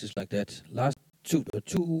of cases like that. Last 3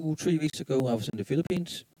 weeks ago, I was in the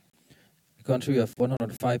Philippines, a country of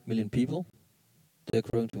 105 million people. They're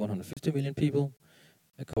growing to 150 million people.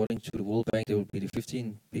 According to the World Bank, they will be the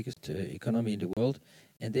 15th biggest economy in the world.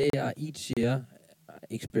 And they are each year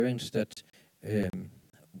experienced that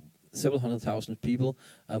several 100,000 people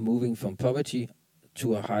are moving from poverty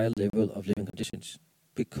to a higher level of living conditions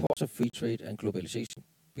because of free trade and globalization,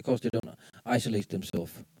 because they don't isolate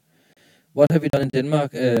themselves. What have we done in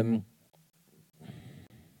Denmark? We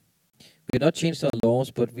have not changed our laws,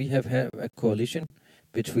 but we have had a coalition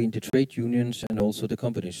between the trade unions and also the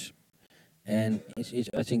companies. And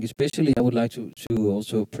I think especially I would like to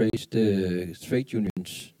also praise the trade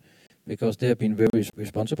unions, because they have been very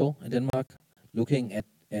responsible in Denmark, looking at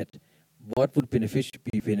what would be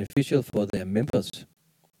beneficial for their members.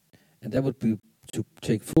 And that would be to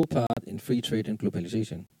take full part in free trade and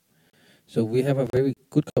globalization. So we have a very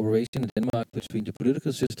good cooperation in Denmark between the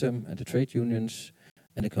political system and the trade unions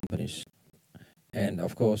and the companies. And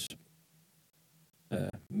of course,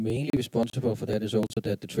 mainly responsible for that is also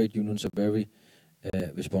that the trade unions are very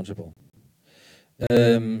responsible.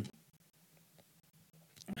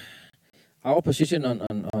 Our position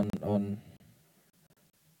on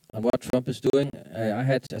what Trump is doing, I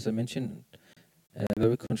had, as I mentioned, a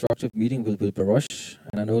very constructive meeting with Baruch,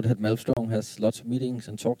 and I know that Malmström has lots of meetings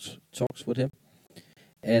and talks with him.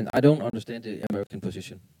 And I don't understand the American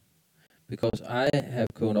position, because I have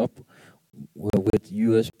grown up with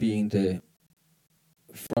US being the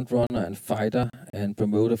front runner and fighter and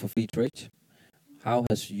promoter for free trade. How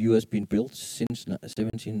has US been built since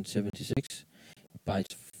 1776? By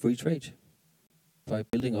free trade, by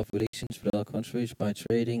building up relations with other countries, by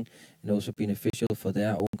trading, and also beneficial for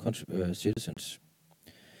their own citizens.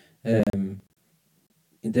 In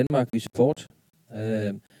Denmark, we support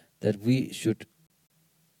that we should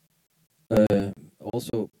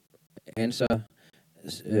also answer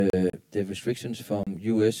the restrictions from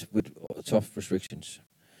US with tough restrictions.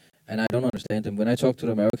 And I don't understand them. When I talk to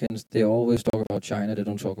the Americans, they always talk about China. They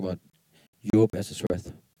don't talk about Europe as a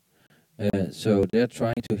threat. So they're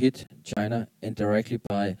trying to hit China indirectly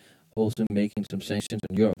by also making some sanctions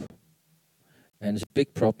on Europe. And it's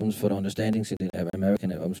big problems for the understandings in the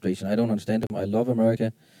American administration. I don't understand them. I love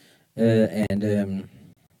America. And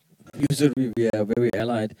usually we are very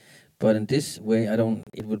allied. But in this way,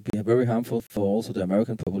 it would be very harmful for also the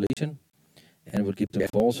American population. And it would give them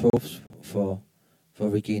false hopes for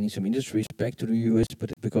regaining some industries back to the US,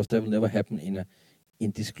 but because that will never happen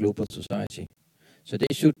in this global society. So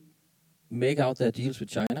they should make out their deals with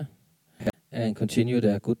China and continue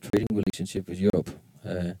their good trading relationship with Europe.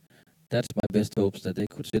 That's my best hopes, that they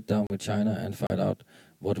could sit down with China and find out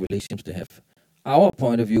what relations they have. Our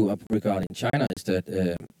point of view regarding China is that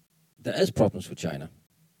there is problems with China.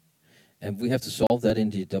 And we have to solve that in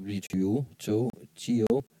the WTO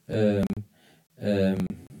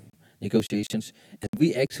negotiations. And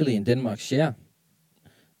we actually in Denmark share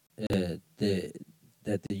that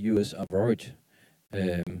the US are worried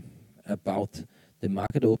about the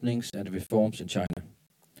market openings and the reforms in China.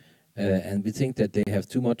 And we think that they have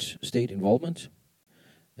too much state involvement.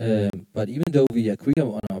 But even though we agree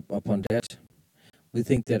upon that, we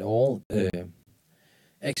think that all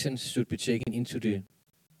actions should be taken into the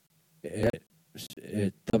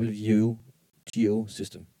WTO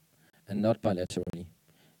system and not bilaterally.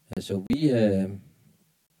 So we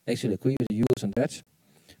actually agree with the US on that,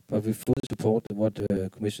 but we fully support what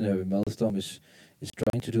Commissioner Malmström is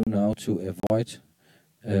trying to do now to avoid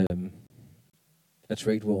a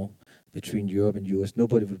trade war between Europe and US.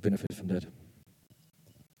 Nobody would benefit from that.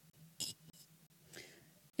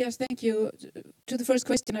 Yes, thank you. To the first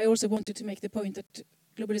question, I also wanted to make the point that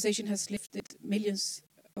globalization has lifted millions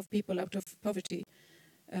of people out of poverty.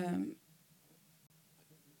 And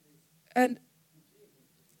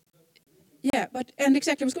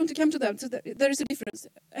exactly, I was going to come to that. So there is a difference,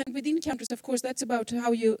 and within countries, of course, that's about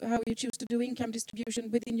how you choose to do income distribution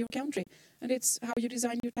within your country, and it's how you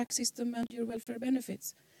design your tax system and your welfare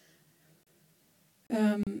benefits.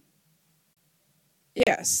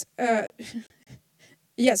 Yes,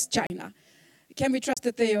 yes, China. Can we trust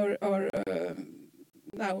that they are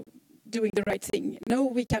now doing the right thing? No,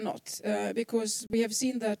 we cannot, because we have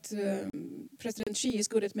seen that President Xi is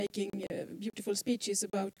good at making beautiful speeches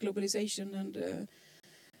about globalization and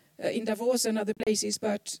in Davos and other places,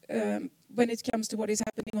 but when it comes to what is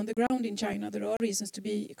happening on the ground in China, there are reasons to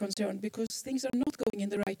be concerned because things are not going in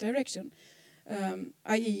the right direction.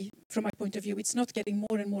 I.e., from my point of view, it's not getting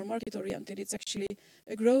more and more market-oriented. It's actually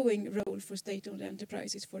a growing role for state-owned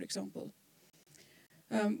enterprises, for example.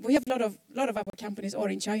 We have a lot of our companies are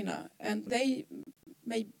in China, and they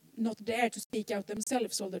may not dare to speak out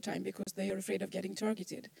themselves all the time because they are afraid of getting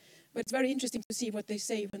targeted. But it's very interesting to see what they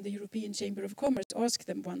say when the European Chamber of Commerce asks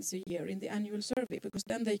them once a year in the annual survey, because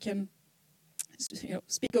then they can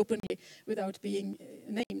speak openly without being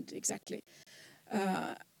named exactly.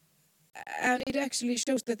 And it actually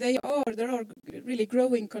shows that there are really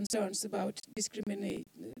growing concerns about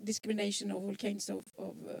discrimination of all kinds of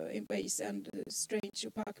ways and strange,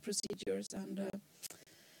 opaque procedures and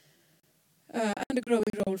a growing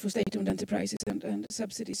role for state-owned enterprises and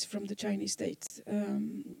subsidies from the Chinese state.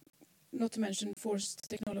 Not to mention forced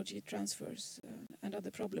technology transfers and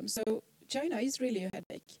other problems. So China is really a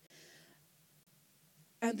headache.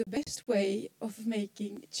 And the best way of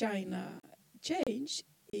making China change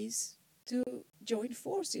is to join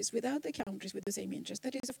forces with other countries with the same interest.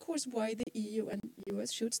 That is, of course, why the EU and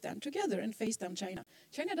US should stand together and face down China.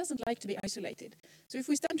 China doesn't like to be isolated. So if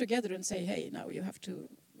we stand together and say, hey, now you have to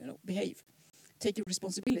behave, take your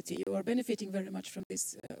responsibility, you are benefiting very much from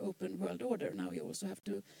this open world order, now you also have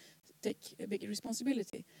to take a bigger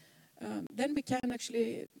responsibility. Then we can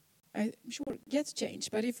actually, I'm sure, get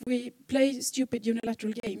change. But if we play stupid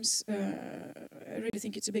unilateral games, I really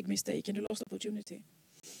think it's a big mistake and a lost opportunity.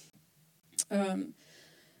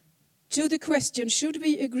 To the question, should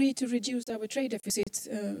we agree to reduce our trade deficit,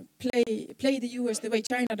 play the US the way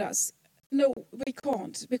China does? No, we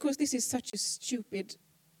can't, because this is such a stupid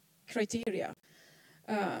criteria.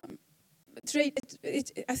 I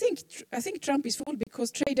think Trump is fooled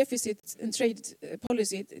because trade deficit and trade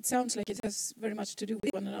policy, it sounds like it has very much to do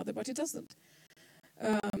with one another, but it doesn't.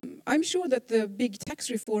 I'm sure that the big tax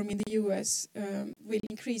reform in the US will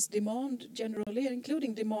increase demand generally,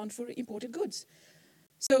 including demand for imported goods.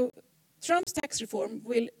 So Trump's tax reform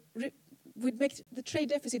would make the trade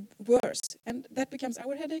deficit worse, and that becomes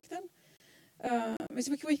our headache then.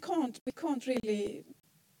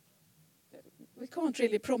 We can't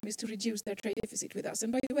really promise to reduce their trade deficit with us.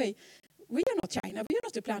 And by the way, we are not China. We are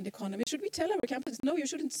not a planned economy. Should we tell our companies, no, you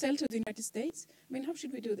shouldn't sell to the United States? I mean, how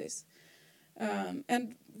should we do this?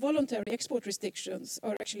 And voluntary export restrictions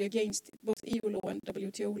are actually against both EU law and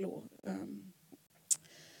WTO law.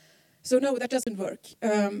 So no, that doesn't work.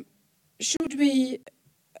 Should we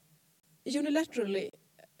unilaterally,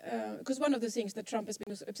 because one of the things that Trump has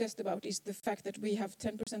been obsessed about is the fact that we have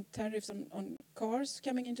 10% tariffs on cars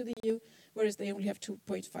coming into the EU, whereas they only have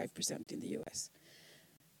 2.5% in the US.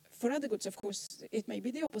 For other goods, of course, it may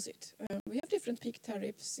be the opposite. We have different peak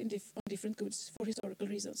tariffs on different goods for historical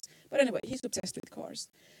reasons. But anyway, he's obsessed with cars.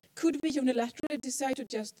 Could we unilaterally decide to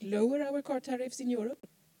just lower our car tariffs in Europe?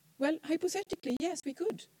 Well, hypothetically, yes, we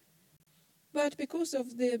could. But because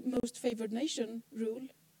of the most favored nation rule,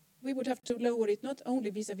 we would have to lower it not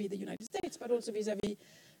only vis-à-vis the United States, but also vis-à-vis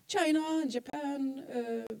China and Japan,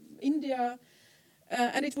 India.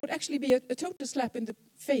 And it would actually be a total slap in the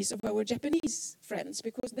face of our Japanese friends,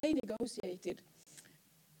 because they negotiated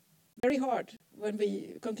very hard when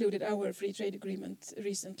we concluded our free trade agreement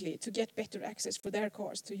recently to get better access for their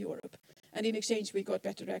cars to Europe. And in exchange, we got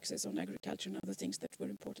better access on agriculture and other things that were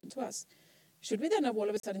important to us. Should we then all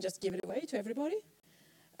of a sudden just give it away to everybody?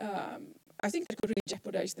 I think that could really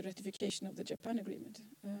jeopardize the ratification of the Japan agreement.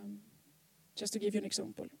 Just to give you an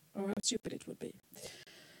example of how stupid it would be.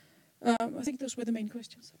 I think those were the main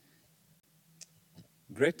questions.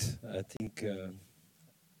 Great. I think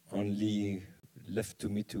only left to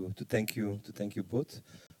me to thank you both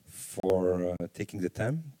for taking the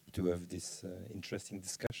time to have this interesting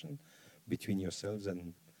discussion between yourselves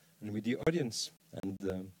and with the audience. And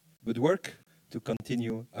good work to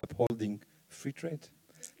continue upholding free trade.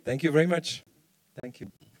 Thank you very much. Thank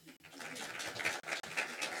you.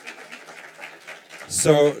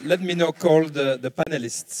 So let me now call the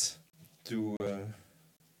panelists to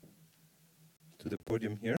the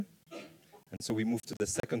podium here. And so we move to the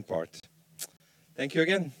second part. Thank you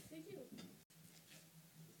again. Thank you.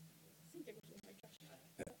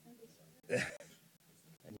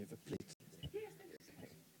 And you have a plate.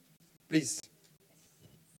 Please.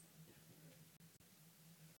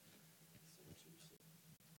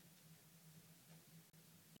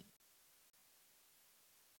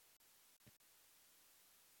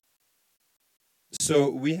 So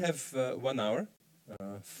we have 1 hour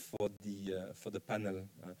for the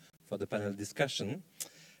panel discussion,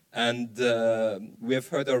 and we have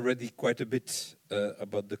heard already quite a bit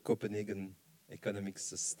about the Copenhagen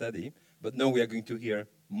Economics study. But now we are going to hear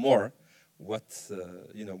more what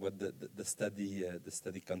the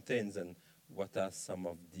study contains and what are some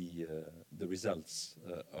of the results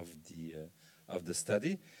of the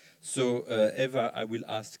study. So Eva, I will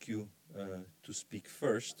ask you to speak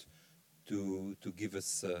first, to give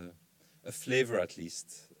us a flavor at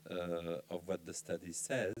least of what the study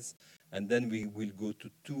says, and then we will go to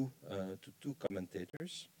two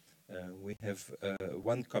commentators. We have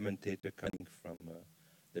one commentator coming from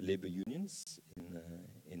the labor unions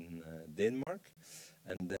in Denmark,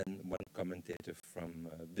 and then one commentator from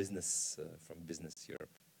Business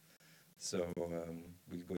Europe. So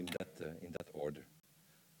we'll go in that order.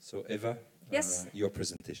 So Eva, yes. Your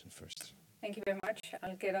presentation first. Thank you very much.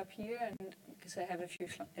 I'll get up here and because I have a few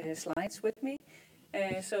slides with me.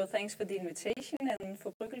 So thanks for the invitation and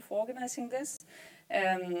for Bruegel for organizing this.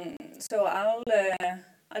 So I'll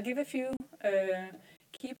give a few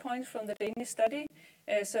key points from the Danish study.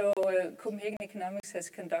 Copenhagen Economics has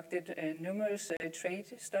conducted numerous trade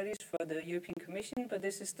studies for the European Commission, but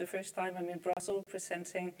this is the first time I'm in Brussels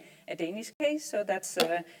presenting a Danish case, so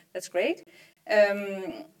that's great.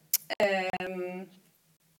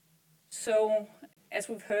 So, as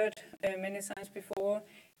we've heard many times before,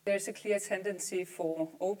 there's a clear tendency for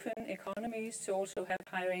open economies to also have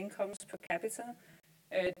higher incomes per capita.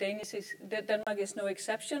 Denmark is no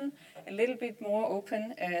exception, a little bit more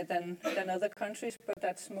open than other countries, but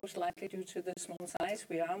that's most likely due to the small size.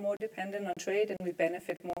 We are more dependent on trade and we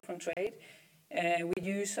benefit more from trade. We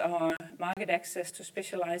use our market access to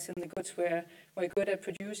specialize in the goods we're good at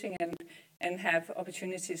producing and have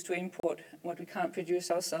opportunities to import what we can't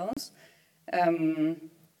produce ourselves.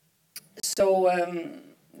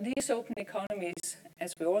 These open economies,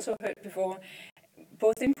 as we also heard before,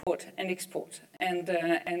 both import and export, and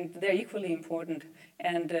they're equally important.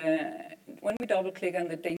 And when we double-click on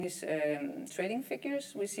the Danish trading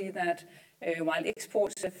figures, we see that while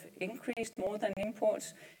exports have increased more than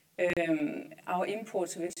imports, our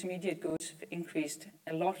imports of intermediate goods have increased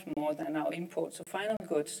a lot more than our imports of final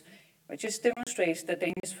goods, which just demonstrates that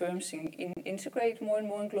Danish firms integrate more and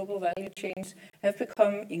more in global value chains, have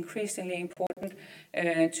become increasingly important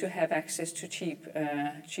to have access to cheap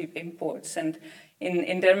imports. And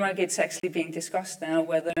in Denmark, it's actually being discussed now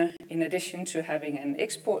whether, in addition to having an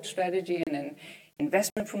export strategy and an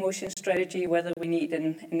investment promotion strategy, whether we need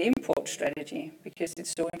an import strategy, because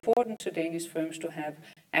it's so important to Danish firms to have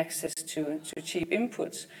access to cheap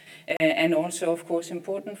inputs. And also, of course,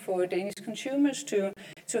 important for Danish consumers to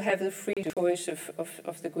have the free choice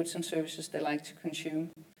of the goods and services they like to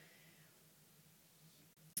consume.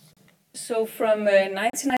 So from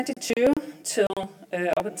 1992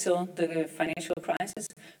 up until the financial crisis,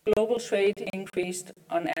 global trade increased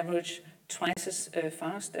on average twice as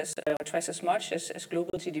fast as, or twice as much as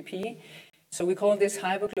global GDP. So we call this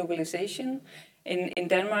hyperglobalization. In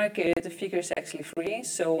Denmark, the figure is actually 3,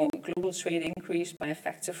 so global trade increased by a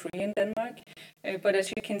factor 3 in Denmark. But as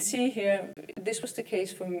you can see here, this was the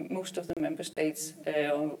case for most of the member states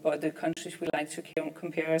or the countries we like to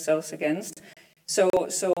compare ourselves against. So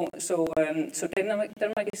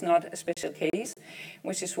Denmark is not a special case,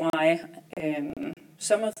 which is why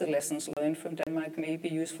some of the lessons learned from Denmark may be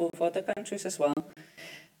useful for other countries as well.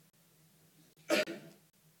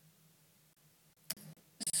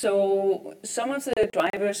 So some of the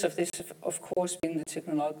drivers of this, of course, been the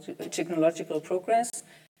technological progress,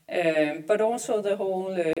 but also the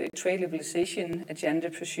whole trade liberalization agenda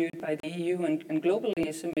pursued by the EU and globally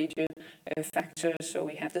is a major factor. So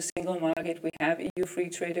we have the single market, we have EU free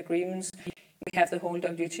trade agreements, we have the whole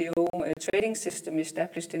WTO trading system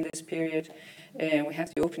established in this period. We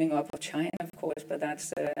have the opening up of China, of course, but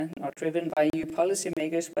that's not driven by EU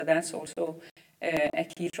policymakers, but that's also a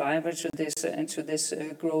key driver to this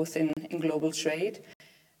growth in global trade.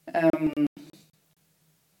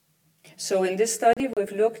 So in this study,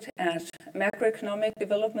 we've looked at macroeconomic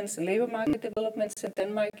developments and labor market developments in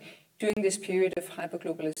Denmark during this period of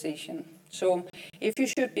hyperglobalization. So if you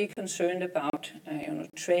should be concerned about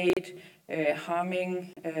trade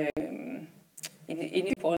harming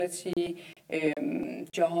inequality,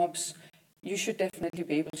 jobs, you should definitely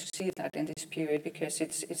be able to see that in this period because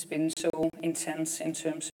it's been so intense in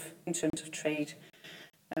terms of trade.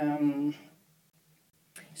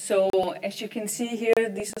 So as you can see here,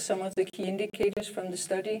 these are some of the key indicators from the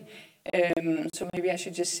study. So maybe I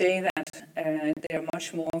should just say that there are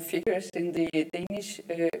much more figures in the Danish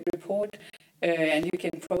report, and you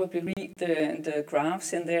can probably read the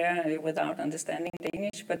graphs in there without understanding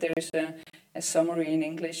Danish, but there is a summary in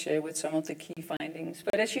English with some of the key findings.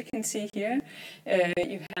 But as you can see here,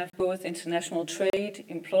 you have both international trade,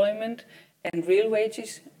 employment, and real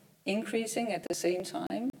wages increasing at the same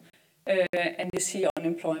time. And you see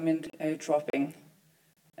unemployment dropping.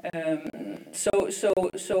 So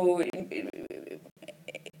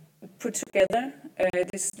put together,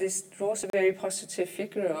 this draws a very positive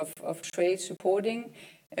figure of trade supporting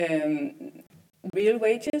real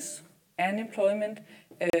wages and employment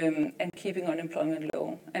and keeping unemployment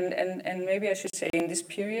low. And maybe I should say in this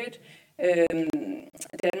period,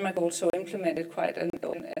 Denmark also implemented quite a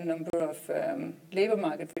number of labor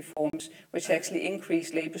market reforms, which actually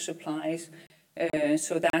increased labor supplies,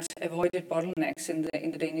 so that avoided bottlenecks in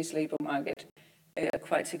the Danish labor market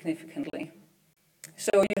quite significantly.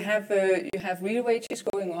 So you have real wages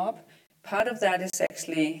going up. Part of that is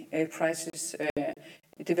actually prices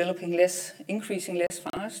increasing less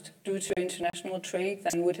fast due to international trade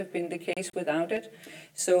than would have been the case without it.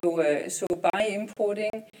 So by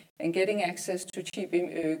importing and getting access to cheap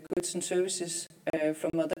goods and services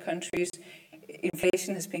from other countries,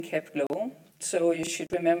 inflation has been kept low. So you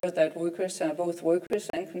should remember that workers are both workers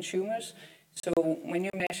and consumers. So when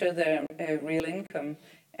you measure their real income,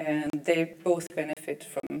 they both benefit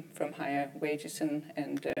from higher wages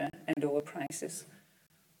and lower prices.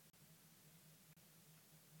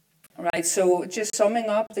 Right. So just summing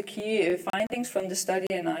up the key findings from the study,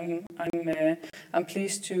 and I'm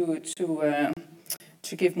pleased to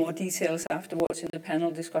give more details afterwards in the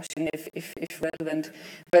panel discussion if relevant.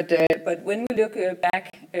 But when we look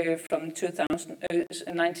back from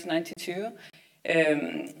 1992,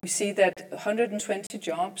 we see that 120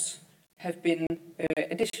 jobs have been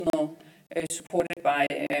additional supported by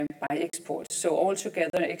exports. So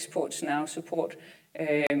altogether, exports now support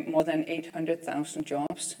more than 800,000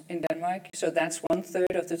 jobs in Denmark. So that's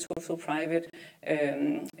 1/3 of the total private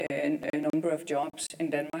number of jobs in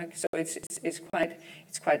Denmark. So it's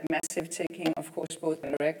quite massive, taking, of course, both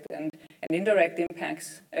direct and indirect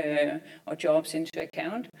impacts or jobs into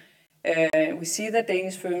account. We see that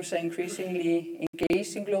Danish firms are increasingly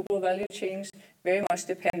engaged in global value chains, very much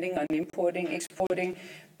depending on importing, exporting,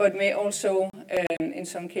 but may also, in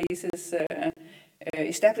some cases,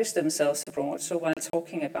 establish themselves abroad. So while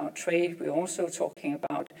talking about trade, we're also talking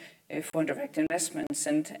about foreign direct investments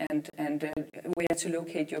and where to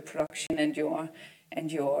locate your production and your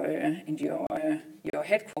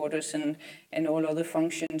headquarters and all other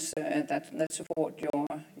functions that support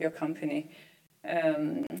your company.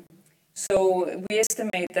 So we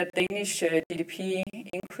estimate that Danish GDP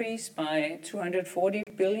increased by 240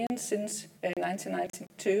 billion since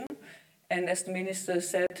 1992. And as the minister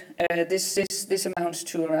said, this amounts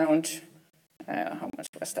to around, how much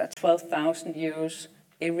was that, 12,000 euros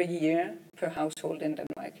every year per household in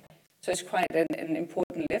Denmark. So it's quite an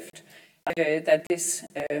important lift that this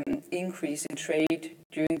increase in trade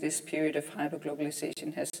during this period of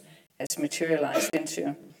hyperglobalization has materialized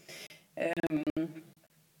into.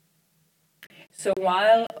 So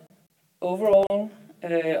while overall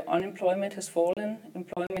unemployment has fallen,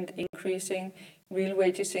 employment increasing, real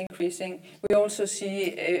wages increasing, we also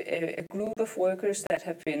see a group of workers that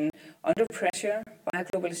have been under pressure by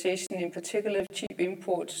globalization, in particular cheap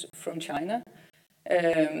imports from China.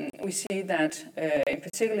 We see that in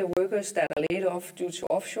particular workers that are laid off due to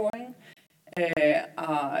offshoring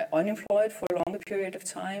are unemployed for a longer period of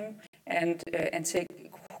time and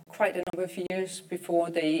take quite a number of years before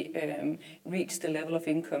they reach the level of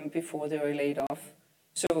income before they are laid off.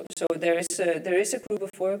 So there is a group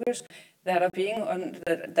of workers that are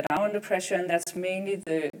under pressure, and that's mainly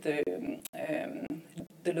the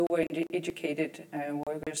lower educated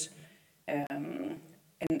workers, and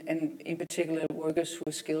in particular workers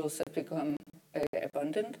whose skills have become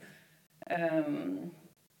abundant.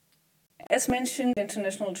 As mentioned,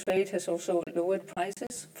 international trade has also lowered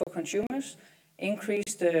prices for consumers,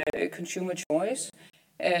 increased consumer choice.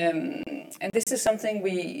 And this is something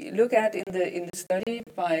we look at in the study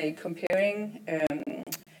by comparing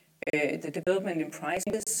the development in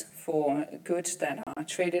prices for goods that are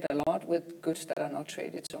traded a lot with goods that are not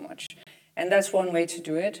traded so much. And that's one way to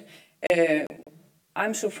do it.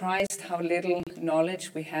 I'm surprised how little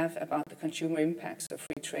knowledge we have about the consumer impacts of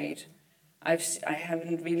free trade. I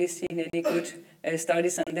haven't really seen any good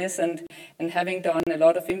studies on this, and having done a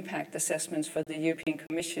lot of impact assessments for the European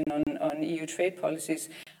Commission on EU trade policies,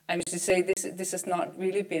 I must say this has not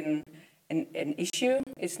really been an issue.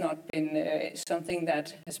 It's not been something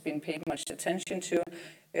that has been paid much attention to.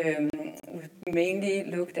 We've mainly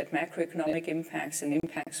looked at macroeconomic impacts and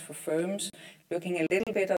impacts for firms, looking a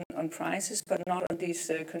little bit on prices, but not on these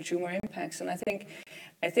consumer impacts. And I think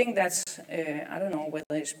that's, I don't know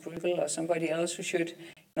whether it's Bruegel or somebody else who should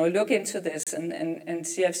look into this and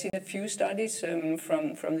see. I've seen a few studies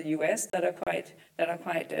from the US that are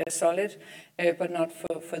quite solid, but not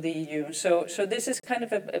for the EU. So this is kind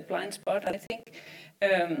of a blind spot, I think.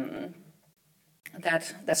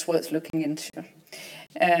 That's worth looking into.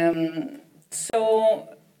 So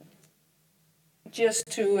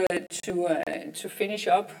just to finish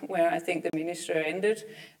up where I think the minister ended,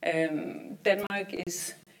 Denmark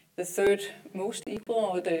is the third most equal,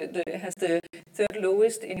 or has the third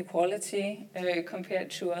lowest inequality compared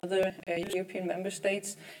to other European member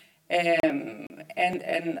states.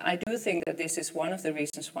 And I do think that this is one of the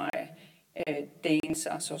reasons why Danes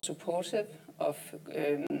are so supportive of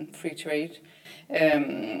free trade.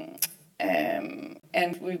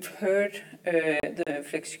 And we've heard the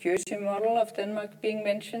flexicurity model of Denmark being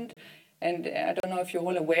mentioned. And I don't know if you're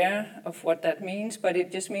all aware of what that means, but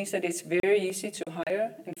it just means that it's very easy to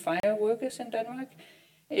hire and fire workers in Denmark.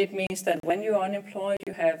 It means that when you're unemployed,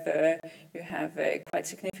 you have quite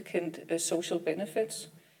significant social benefits.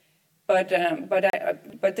 But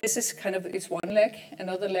this is it's one leg.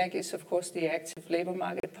 Another leg is, of course, the active labor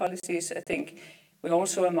market policies. I think we're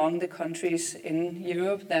also among the countries in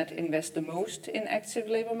Europe that invest the most in active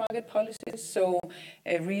labor market policies. So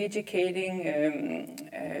re-educating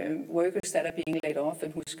workers that are being laid off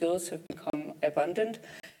and whose skills have become abundant.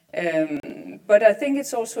 But I think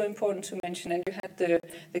it's also important to mention, and you had the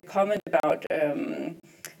comment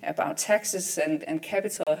about taxes and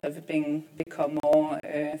capital have become more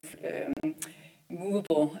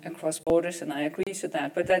movable across borders, and I agree to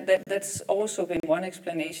that. But that's also been one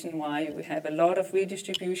explanation why we have a lot of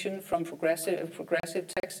redistribution from progressive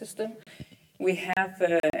tax system. We have,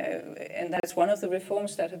 and that's one of the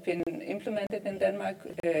reforms that have been implemented in Denmark,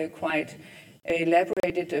 quite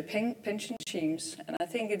elaborated pension schemes, and I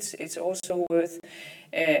think it's also worth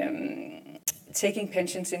taking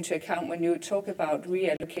pensions into account when you talk about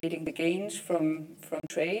reallocating the gains from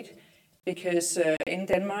trade. Because in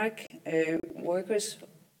Denmark, workers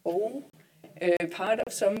own part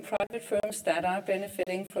of some private firms that are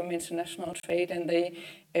benefiting from international trade, and they,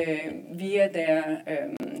 via their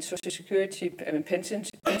social security pension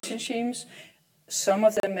schemes, some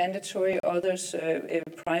of them mandatory, others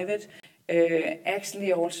private,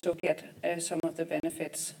 actually also get some of the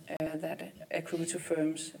benefits that accrue to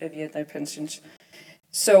firms via their pensions.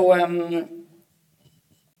 So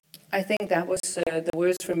I think that was the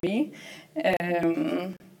words from me.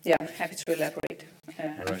 Happy to elaborate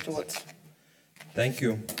afterwards. Thank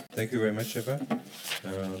you very much, Eva.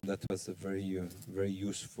 That was a very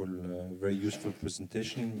useful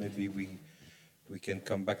presentation. Maybe we can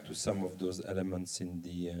come back to some of those elements in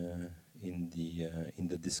the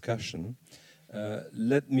discussion.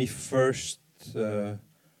 Let me first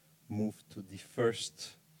move to the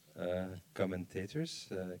first commentators,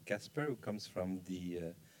 Casper, who comes from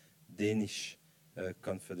the Danish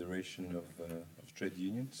Confederation of Trade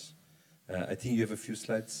Unions. I think you have a few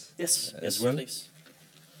slides. Yes, as well. Please.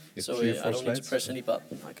 So I don't need to press any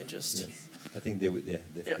button. I can just. Yes. I think they would. Yeah.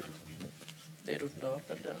 Det du den op,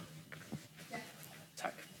 den der.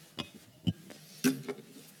 Tak.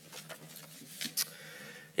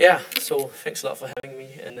 Yeah. So thanks a lot for having me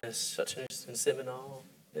in such an interesting seminar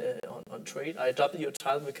on trade. I adopted your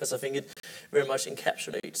title because I think it very much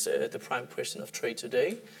encapsulates the prime question of trade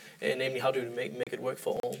today, namely how do we make it work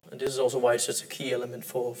for all. And this is also why it's such a key element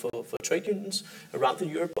for trade unions around the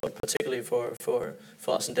Europe, but particularly for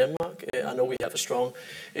us in Denmark. I know we have a strong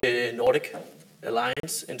Nordic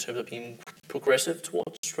alliance in terms of being progressive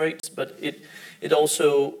towards trades, but it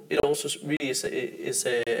also really is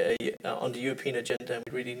on the European agenda, and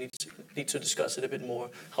we really need to discuss it a bit more,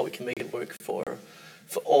 how we can make it work for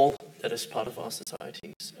all that is part of our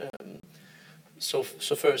societies. So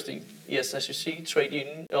firstly, yes, as you see, trade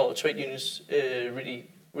unions really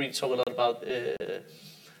talk a lot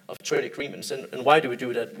trade agreements. And why do we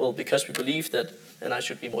do that? Well, because we believe that, and I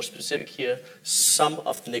should be more specific here, some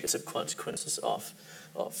of the negative consequences of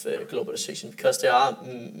globalization, because there are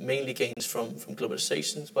mainly gains from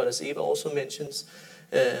globalization, but as Eva also mentions,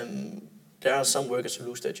 there are some workers who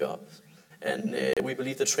lose their jobs. And we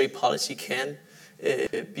believe that trade policy can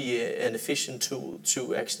be an efficient tool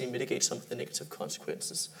to actually mitigate some of the negative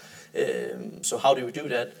consequences. So how do we do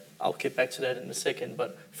that? I'll get back to that in a second.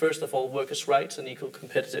 But first of all, workers' rights and equal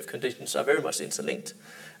competitive conditions are very much interlinked.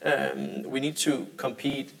 We need to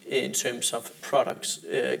compete in terms of products,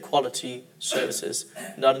 quality, services,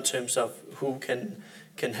 not in terms of who can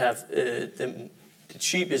have the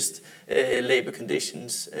cheapest labor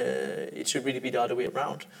conditions. It should really be the other way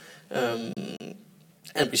around.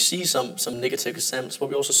 And we see some negative examples, but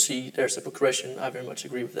we also see there's a progression. I very much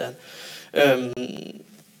agree with that.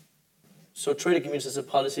 So trade agreements is a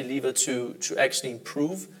policy lever to actually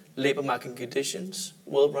improve labor market conditions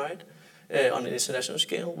worldwide on an international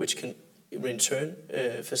scale, which can in turn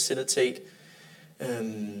facilitate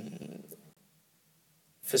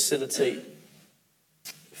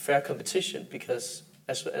fair competition, because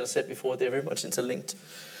as I said before, they're very much interlinked.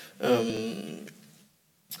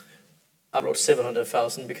 I wrote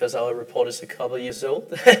 700,000 because our report is a couple of years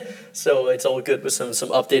old, so it's all good with some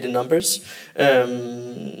updated numbers.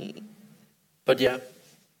 But yeah,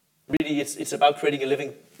 really, it's about creating a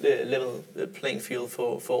level playing field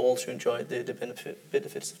for all to enjoy the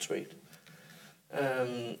benefits of trade.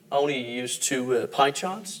 I only used two pie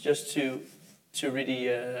charts just to really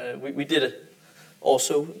we did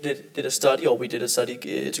a study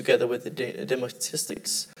together with the Danish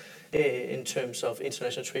Statistics in terms of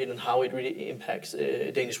international trade and how it really impacts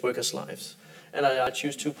Danish workers' lives. And I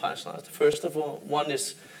choose two pie charts. First of all, one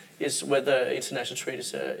is whether international trade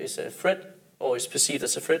is a threat or is perceived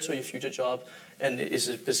as a threat to your future job, and is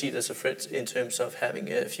perceived as a threat in terms of having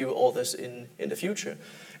fewer orders in the future.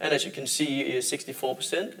 And as you can see,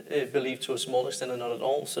 64% believe to a small extent and not at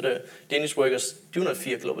all. So the Danish workers do not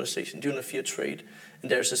fear globalization, do not fear trade,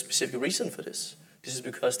 and there's a specific reason for this. This is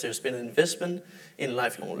because there's been an investment in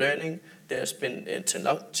lifelong learning, there's been a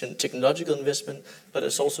technological investment, but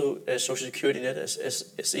there's also a social security net,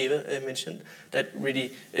 as Eva mentioned, that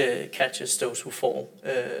really catches those who fall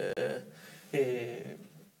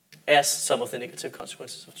as some of the negative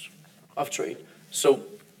consequences of trade. So,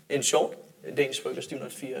 in short, Danish workers do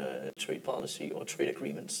not fear trade policy or trade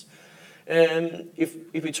agreements. If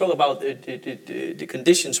we talk about the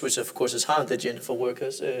conditions, which of course is hard, the agenda for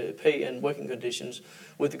workers, pay and working conditions,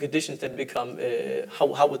 with the conditions that become,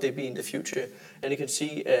 how would they be in the future? And you can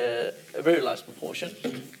see a very large proportion,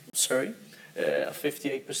 of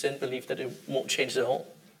 58% believe that it won't change at all.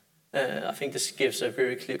 I think this gives a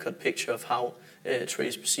very clear-cut picture of how trade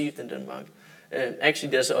is perceived in Denmark.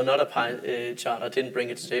 Actually, there's another pie chart. I didn't bring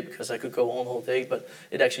it today because I could go on all day, but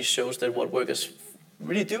it actually shows that what workers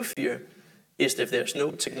really do fear is that there's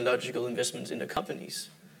no technological investments in the companies,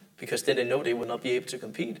 because then they know they will not be able to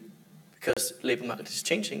compete, because labor market is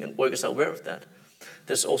changing and workers are aware of that.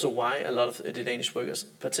 That's also why a lot of the Danish workers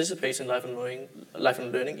participate in lifelong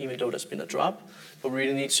learning, even though there's been a drop. But we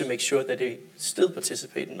really need to make sure that they still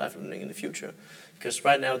participate in lifelong learning in the future. Because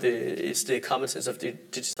right now it's the competence of the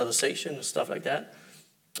digitalization and stuff like that.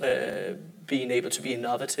 Being able to be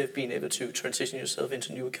innovative, being able to transition yourself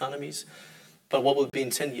into new economies. But what will be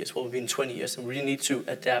in 10 years, what will be in 20 years? And we really need to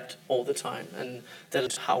adapt all the time. And that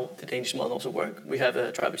is how the Danish model also works. We have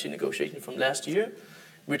a tripartite negotiation from last year,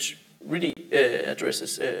 which really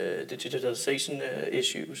addresses the digitalization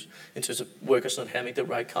issues in terms of workers not having the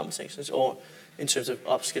right competences, or in terms of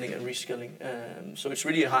upskilling and reskilling. So it's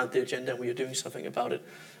really hard, the agenda, and we are doing something about it.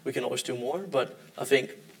 We can always do more, but I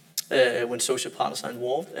think when social partners are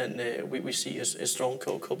involved, and we see a strong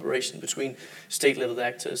cooperation between state-level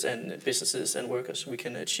actors and businesses and workers, we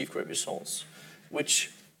can achieve great results, which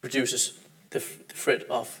reduces the threat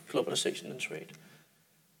of globalization and trade.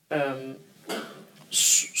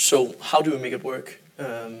 So how do we make it work?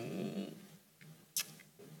 A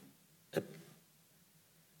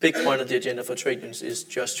big point of the agenda for trade unions is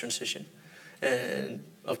just transition. And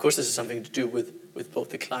of course this is something to do with both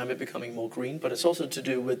the climate becoming more green, but it's also to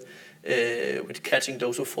do with catching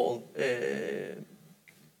those who fall,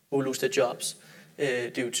 who lose their jobs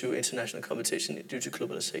due to international competition, due to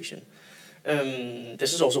globalization.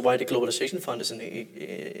 This is also why the Globalization Fund is an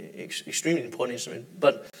extremely important instrument.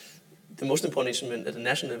 But the most important instrument at the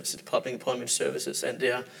national level is the public employment services and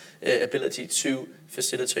their ability to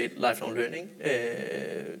facilitate lifelong learning,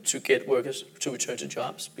 to get workers to return to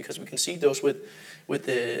jobs, because we can see those with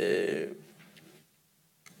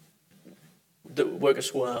the workers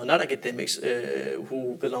who are not academics,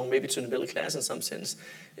 who belong maybe to the middle class in some sense,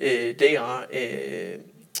 they are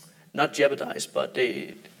not jeopardized, but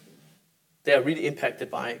they are really impacted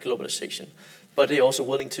by globalization. But they're also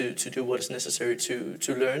willing to do what is necessary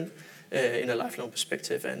to learn in a lifelong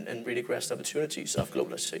perspective and really grasp the opportunities of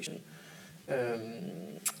globalization.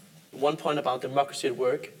 One point about democracy at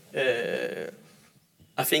work,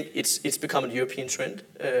 I think it's become a European trend.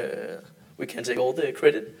 We can take all the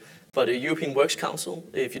credit, but a European Works Council,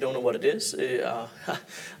 if you don't know what it is,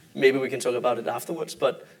 maybe we can talk about it afterwards,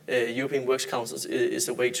 but European Works Councils is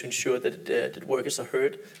a way to ensure that workers are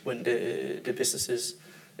heard when the businesses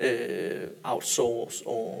outsource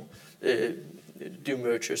or do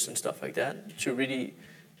mergers and stuff like that, to really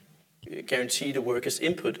guarantee the workers'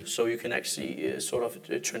 input so you can actually sort of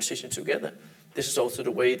transition together. This is also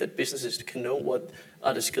the way that businesses can know what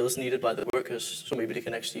are the skills needed by the workers, so maybe they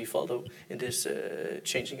can actually follow in this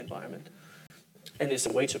changing environment. And it's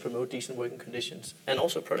a way to promote decent working conditions and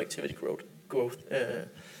also productivity growth.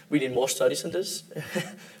 We need more studies on this.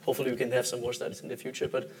 Hopefully we can have some more studies in the future,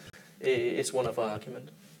 but it's one of our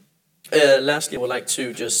arguments. Lastly, I would like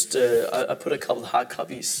to just, I put a couple of hard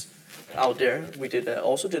copies out there. We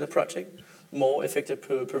also did a project, more effective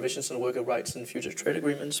provisions on worker rights in future trade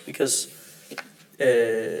agreements, because,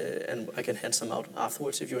 and I can hand some out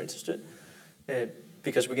afterwards if you're interested,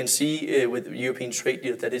 because we can see with the European trade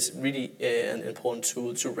deal that it's really an important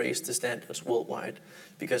tool to raise the standards worldwide,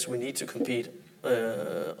 because we need to compete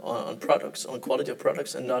on products, on quality of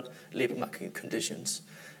products, and not labor market conditions.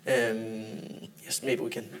 Yes, maybe we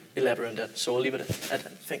can elaborate on that. So I'll leave it at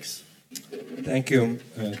that. Thanks. Thank you.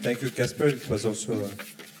 Thank you, Casper. It was also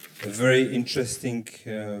a very interesting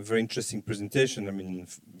presentation. I mean,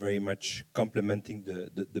 very much complementing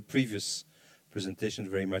the previous presentation,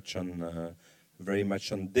 very much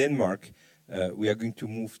on Denmark. We are going to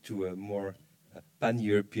move to a more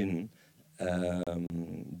pan-European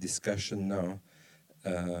discussion now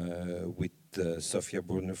with Sophia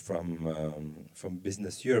Brunner from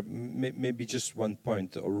Business Europe. Maybe just one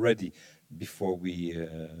point already before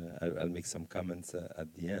I'll make some comments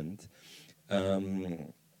at the end.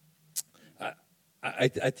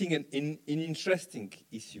 I think an interesting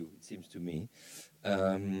issue, it seems to me,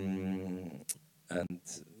 and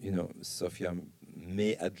Sophia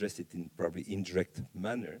may address it in probably indirect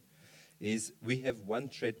manner, is we have one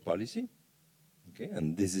trade policy, okay,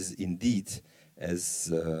 and this is indeed, as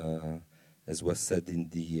was said in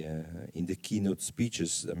the keynote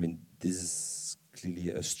speeches, I mean, this is clearly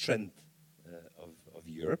a strength of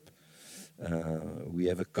Europe. We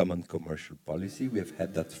have a common commercial policy. We have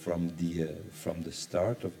had that from the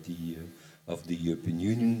start of the European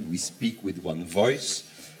Union. We speak with one voice,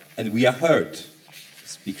 and we are heard.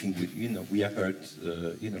 Speaking with, we are heard.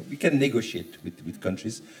 We can negotiate with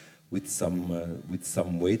countries with some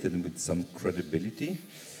weight and with some credibility.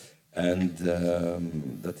 And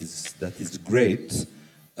that is great.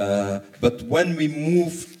 But when we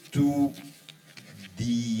move to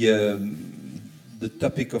the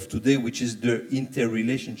topic of today, which is the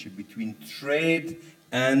interrelationship between trade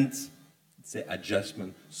and, say,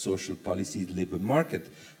 adjustment, social policy, labor market,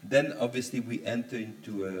 then obviously we enter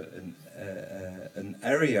into an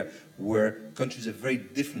area where countries have very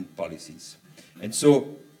different policies. And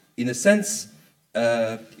so, in a sense,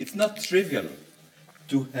 it's not trivial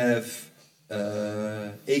to have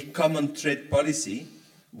a common trade policy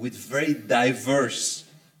with very diverse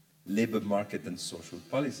labor market and social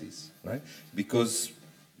policies, right? Because,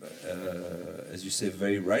 as you say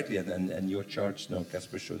very rightly, and your charts now,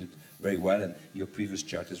 Casper showed it very well, and your previous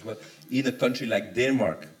chart as well, in a country like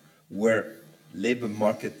Denmark, where labor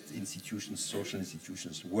market institutions, social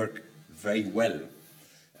institutions work very well,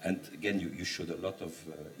 and again, you showed a lot of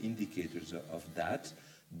indicators of that,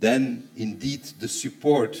 then indeed the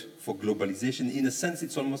support for globalization, in a sense,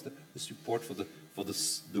 it's almost the support for the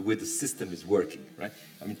way the system is working, right?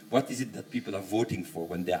 I mean, what is it that people are voting for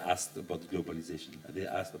when they're asked about globalization? Are they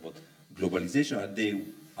asked about globalization? Are they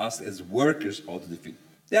asked as workers? How do they feel?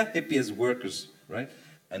 They're happy as workers, right?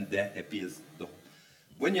 And they're happy as the whole.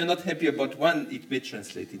 When you're not happy about one, it may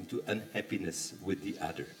translate into unhappiness with the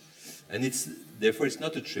other. And therefore it's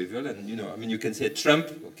not a trivial, and you can say Trump,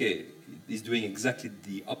 okay, is doing exactly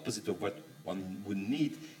the opposite of what one would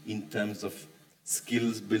need in terms of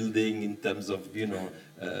skills building, in terms of,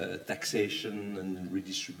 taxation and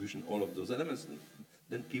redistribution, all of those elements.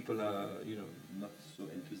 Then people are, not so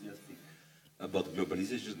enthusiastic about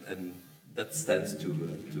globalization, and that stands to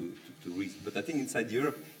reason. But I think inside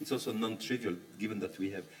Europe, it's also non-trivial, given that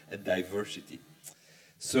we have a diversity.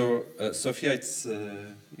 So, Sophia, it's,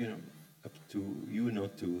 up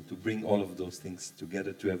to bring all of those things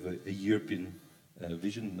together, to have a European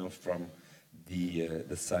vision, not from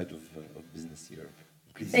the side of Business Europe.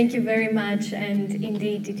 Please. Thank you very much, and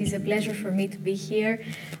indeed it is a pleasure for me to be here.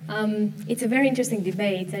 It's a very interesting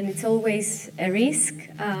debate, and it's always a risk,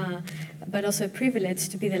 but also a privilege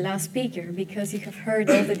to be the last speaker, because you have heard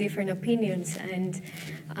all the different opinions, and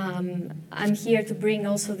I'm here to bring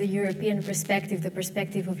also the European perspective, the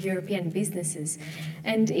perspective of European businesses.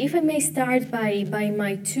 And if I may start by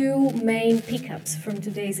my two main pickups from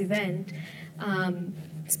today's event,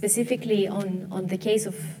 specifically on the case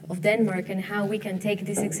of Denmark and how we can take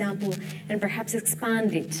this example and perhaps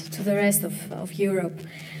expand it to the rest of Europe.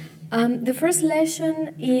 The first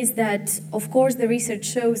lesson is that, of course, the research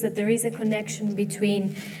shows that there is a connection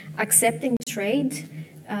between accepting trade,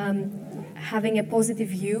 having a positive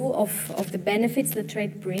view of the benefits that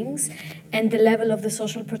trade brings, and the level of the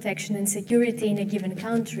social protection and security in a given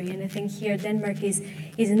country. And I think here Denmark is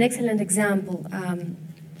an excellent example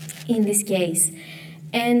in this case.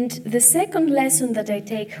 And the second lesson that I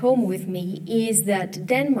take home with me is that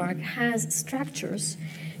Denmark has structures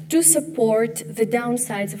to support the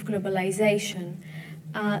downsides of globalization.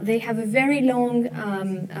 They have a very long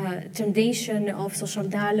tradition of social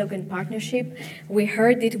dialogue and partnership. We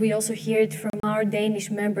heard it, we also hear it from our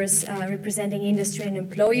Danish members representing industry and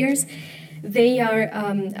employers. They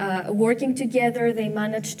are working together, they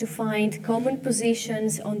manage to find common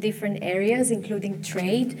positions on different areas, including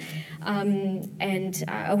trade. And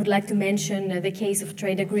I would like to mention the case of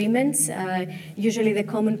trade agreements. Usually the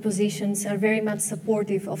common positions are very much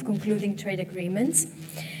supportive of concluding trade agreements.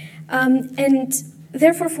 And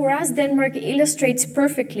therefore, for us, Denmark illustrates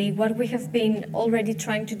perfectly what we have been already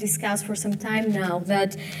trying to discuss for some time now,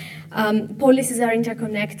 that policies are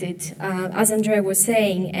interconnected, as Andrea was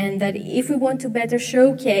saying, and that if we want to better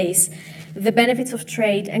showcase the benefits of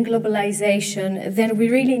trade and globalization, then we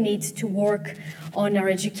really need to work on our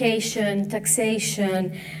education,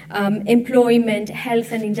 taxation, employment,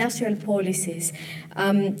 health and industrial policies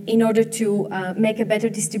in order to make a better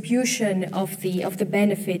distribution of the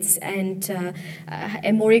benefits and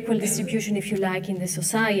a more equal distribution, if you like, in the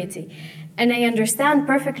society. And I understand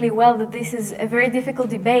perfectly well that this is a very difficult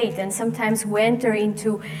debate, and sometimes we enter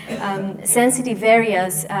into sensitive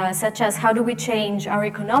areas such as how do we change our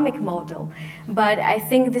economic model. But I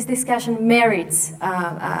think this discussion merits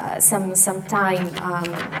some time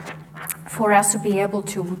for us to be able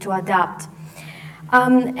to adapt.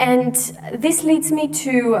 And this leads me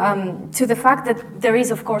to the fact that there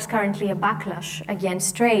is, of course, currently a backlash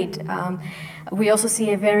against trade. We also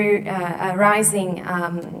see a very rising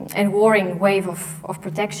and warring wave of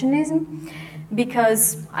protectionism,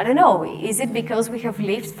 because, I don't know, is it because we have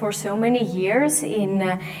lived for so many years in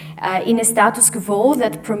a status quo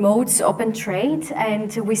that promotes open trade,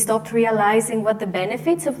 and we stopped realizing what the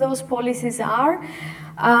benefits of those policies are?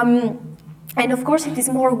 And of course, it is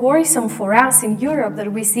more worrisome for us in Europe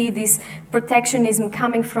that we see this protectionism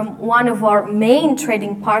coming from one of our main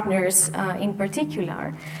trading partners in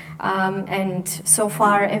particular. And so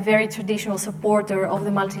far, a very traditional supporter of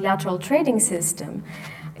the multilateral trading system.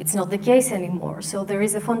 It's not the case anymore. So there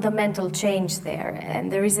is a fundamental change there,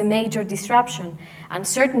 and there is a major disruption,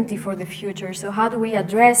 uncertainty for the future. So how do we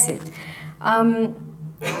address it?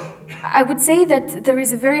 I would say that there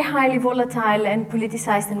is a very highly volatile and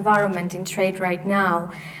politicized environment in trade right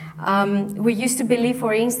now. We used to believe,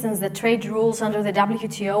 for instance, that trade rules under the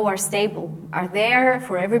WTO are stable, are there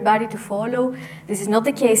for everybody to follow. This is not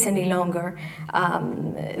the case any longer.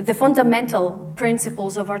 The fundamental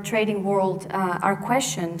principles of our trading world are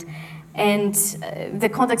questioned, and the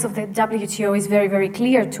context of the WTO is very, very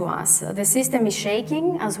clear to us. The system is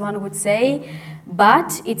shaking, as one would say,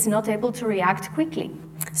 but it's not able to react quickly.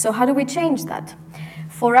 So how do we change that?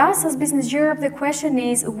 For us as Business Europe, the question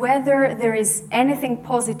is whether there is anything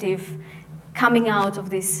positive coming out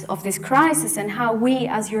of this crisis, and how we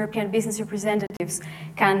as European business representatives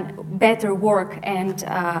can better work and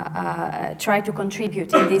try to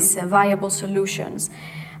contribute in these viable solutions.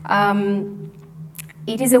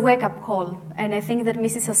 It is a wake-up call, and I think that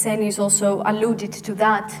Mrs. Åsenius also alluded to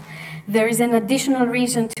that. There is an additional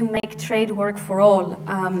reason to make trade work for all,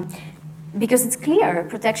 because it's clear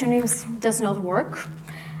protectionism does not work.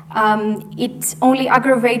 It only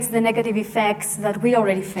aggravates the negative effects that we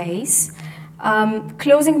already face.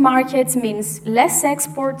 Closing markets means less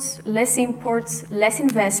exports, less imports, less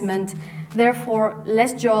investment, therefore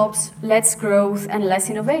less jobs, less growth, and less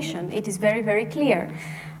innovation. It is very, very clear.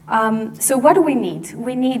 So what do we need?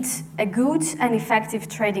 We need a good and effective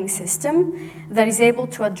trading system that is able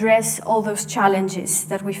to address all those challenges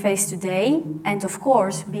that we face today, and of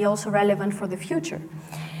course be also relevant for the future.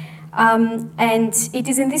 And it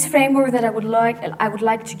is in this framework that I would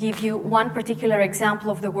like to give you one particular example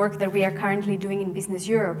of the work that we are currently doing in Business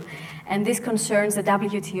Europe, and this concerns the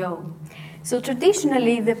WTO. So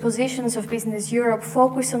traditionally, the positions of Business Europe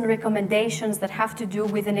focus on recommendations that have to do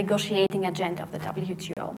with the negotiating agenda of the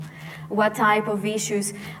WTO. What type of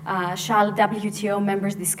issues shall WTO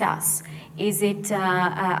members discuss? Is it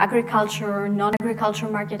agriculture, non-agriculture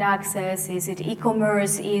market access? Is it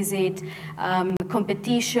e-commerce? Is it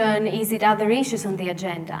competition? Is it other issues on the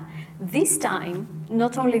agenda? This time,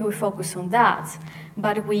 not only we focus on that,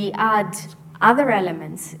 but we add other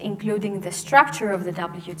elements, including the structure of the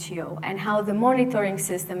WTO and how the monitoring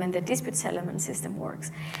system and the dispute settlement system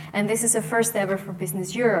works. And this is a first ever for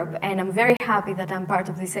Business Europe, and I'm very happy that I'm part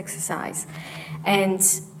of this exercise. And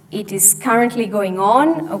it is currently going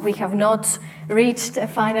on. We have not reached a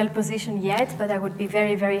final position yet, but I would be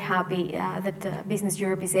very, very happy that Business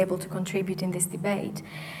Europe is able to contribute in this debate.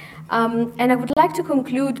 And I would like to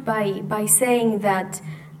conclude by saying that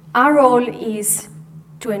our role is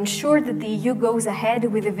to ensure that the EU goes ahead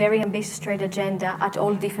with a very ambitious trade agenda at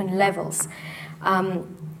all different levels.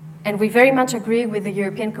 And we very much agree with the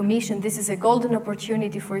European Commission. This is a golden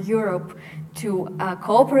opportunity for Europe to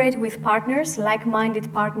cooperate with partners,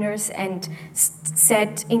 like-minded partners, and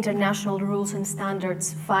set international rules and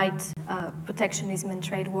standards, fight protectionism and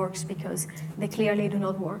trade wars, because they clearly do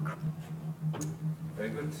not work. Very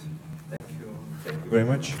good. Thank you. Thank you very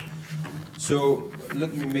much. So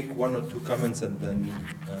let me make one or two comments and then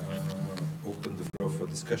open the floor for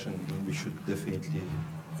discussion. We should definitely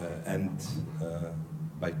end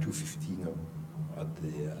by 2:15 or at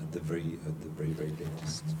the very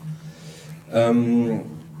latest.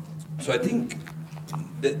 So I think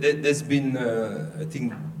there's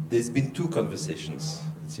been two conversations,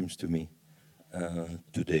 it seems to me,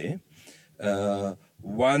 today.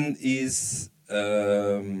 One is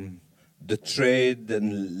the trade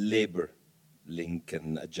and labor link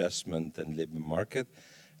and adjustment and labor market,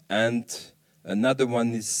 and another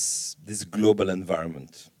one is this global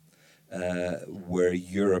environment where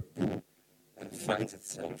Europe finds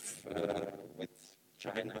itself with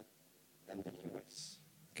China and the US.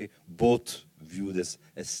 Okay, both viewed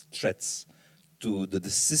as threats to the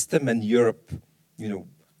system, and Europe,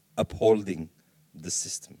 upholding the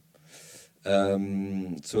system.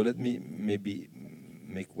 So let me maybe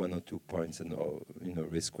make one or 2 points and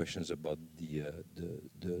raise questions about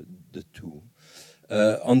the two.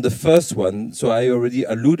 On the first one, so I already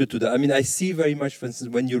alluded to that. I mean, I see very much, for instance,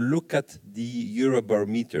 when you look at the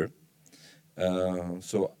Eurobarometer,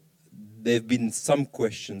 so there have been some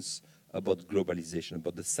questions about globalization,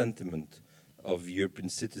 about the sentiment of European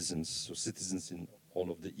citizens, so citizens in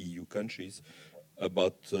all of the EU countries,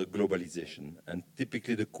 about globalization. And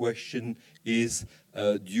typically the question is,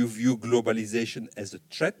 do you view globalization as a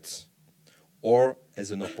threat or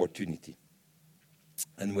as an opportunity?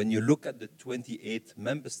 And when you look at the 28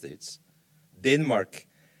 member states, Denmark,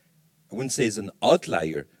 I wouldn't say is an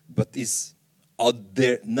outlier, but is out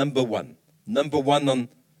there number one on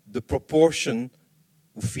the proportion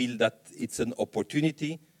who feel that it's an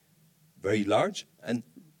opportunity, very large, and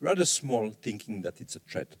rather small, thinking that it's a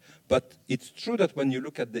threat. But it's true that when you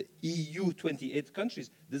look at the EU 28 countries,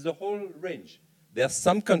 there's a whole range. There are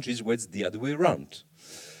some countries where it's the other way around,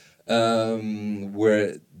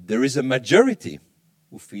 where there is a majority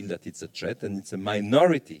who feel that it's a threat, and it's a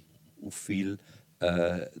minority who feel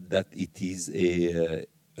that it is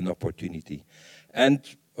an opportunity. And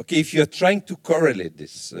okay, if you're trying to correlate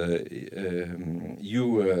this,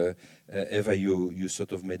 Eva, you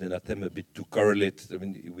sort of made an attempt a bit to correlate, I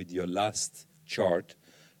mean, with your last chart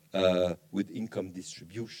with income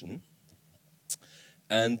distribution.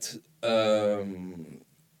 And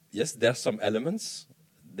yes, there are some elements.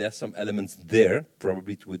 There are some elements there.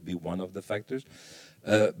 Probably it would be one of the factors.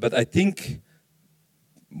 But I think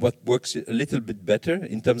what works a little bit better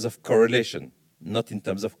in terms of correlation, not in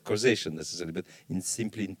terms of causation necessarily, but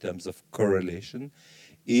simply in terms of correlation,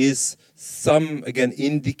 is some, again,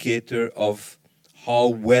 indicator of how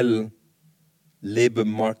well labor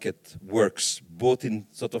market works, both in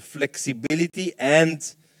sort of flexibility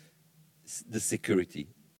and the security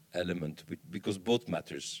element, because both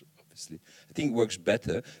matters, obviously. I think it works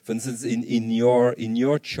better. For instance, in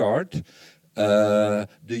your chart, the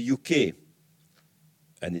UK,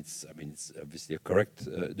 and it's obviously correct,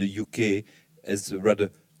 the UK has a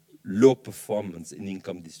rather low performance in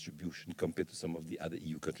income distribution compared to some of the other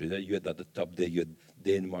EU countries. You had at the top there, you had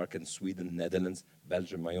Denmark and Sweden, Netherlands,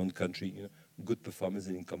 Belgium, my own country, good performance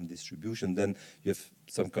in income distribution. Then you have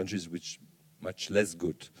some countries which much less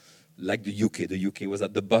good, like the UK. The UK was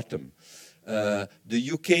at the bottom. The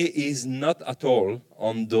UK is not at all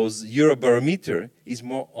on those Eurobarometer, is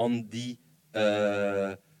more on the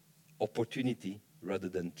opportunity rather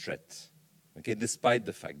than threat, okay, despite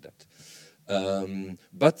the fact that.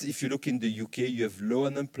 But if you look in the UK, you have low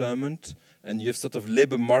unemployment and you have sort of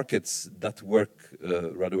labor markets that work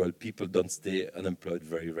rather well. People don't stay unemployed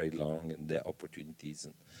very, very long, and there are opportunities.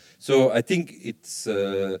 And so I think it's,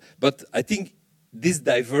 but I think this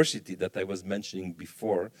diversity that I was mentioning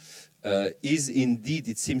before is indeed,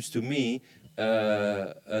 it seems to me,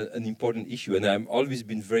 an important issue, and I've always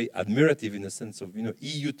been very admirative in the sense of,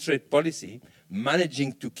 EU trade policy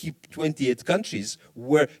managing to keep 28 countries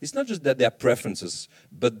where it's not just that there are preferences,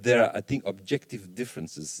 but there are, I think, objective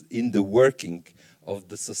differences in the working of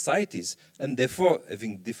the societies, and therefore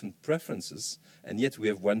having different preferences, and yet we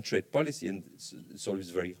have one trade policy, and it's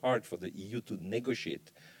always very hard for the EU to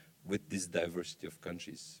negotiate with this diversity of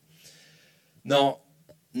countries. Now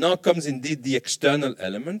comes indeed the external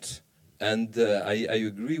element. And I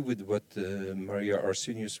agree with what Maria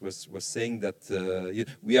Åsenius was saying, that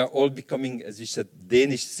we are all becoming, as you said,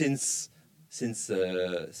 Danish since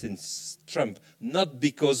Trump, not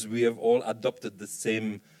because we have all adopted the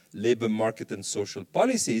same labor market and social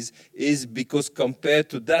policies, is because compared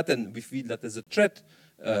to that, and we feel that as a threat,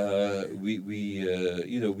 we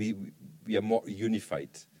are more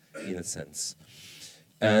unified in a sense.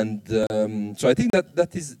 And so I think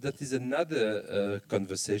that is another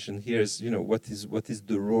conversation here. Is what is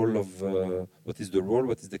the role of what is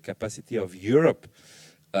the capacity of Europe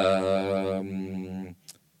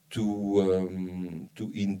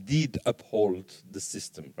to indeed uphold the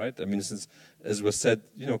system, right? I mean, since, as was said,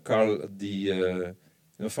 Carl,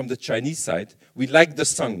 from the Chinese side, we like the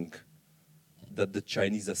song that the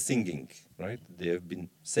Chinese are singing, right? They have been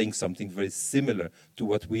saying something very similar to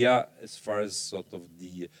what we are as far as sort of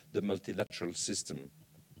the multilateral system,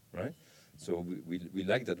 right? So we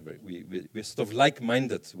like that. We're sort of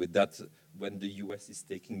like-minded with that when the US is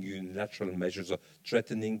taking unilateral measures of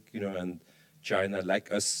threatening, and China, like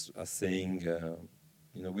us, are saying,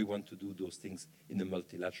 we want to do those things in a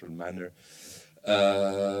multilateral manner.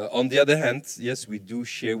 On the other hand, yes, we do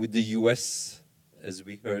share with the US, as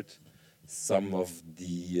we heard, some of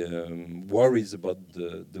the worries about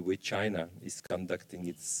the way China is conducting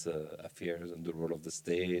its affairs and the role of the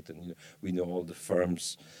state. And we know all the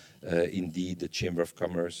firms, indeed, the Chamber of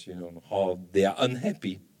Commerce, how they are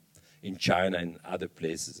unhappy in China and other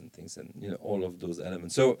places and things, and all of those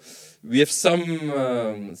elements. So we have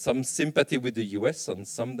some sympathy with the US on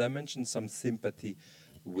some dimensions, some sympathy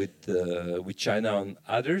with China on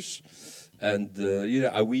others. And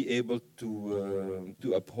are we able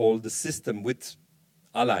to uphold the system with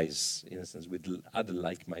allies, in a sense, with other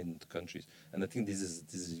like-minded countries? And I think this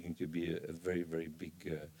is going to be a very, very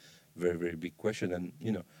big question. And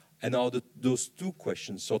and all those two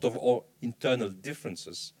questions, sort of all internal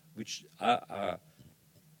differences, which are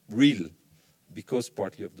real, because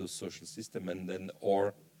partly of those social system, and then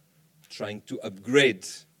or trying to upgrade,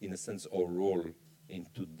 in a sense, our role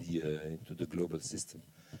into the global system.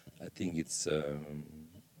 I think it's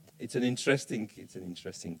an interesting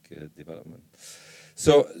development.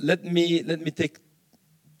 So let me take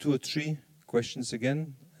 2 or 3 questions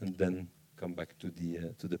again, and then come back to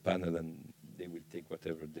the panel, and they will take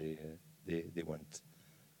whatever they want.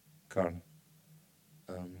 Carl,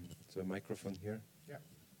 so a microphone here. Yeah.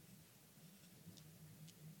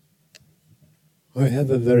 I have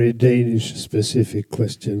a very Danish-specific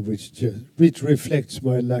question, which reflects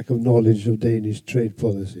my lack of knowledge of Danish trade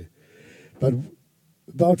policy. But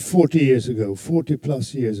about 40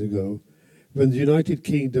 plus years ago, when the United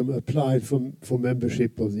Kingdom applied for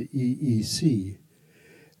membership of the EEC,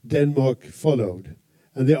 Denmark followed.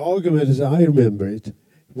 And the argument, as I remember it,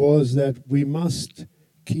 was that we must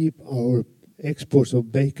keep our exports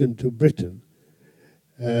of bacon to Britain.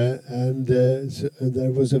 And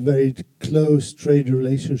there was a very close trade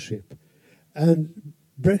relationship. And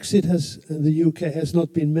Brexit and the UK has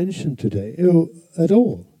not been mentioned today at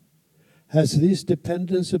all. Has this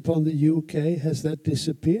dependence upon the UK, has that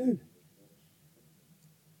disappeared?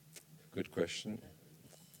 Good question.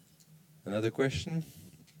 Another question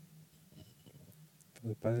for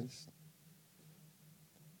the panelists?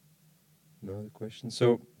 No other question?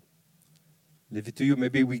 So, leave it to you.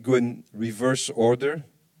 Maybe we go in reverse order,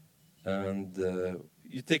 and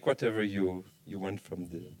you take whatever you want from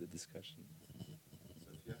the discussion.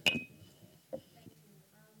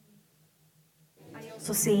 I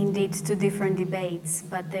also see indeed 2 different debates,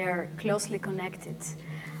 but they're closely connected.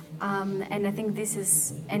 And I think this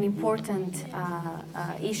is an important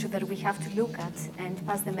issue that we have to look at and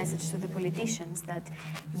pass the message to the politicians that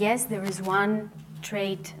yes, there is one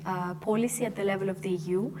trade policy at the level of the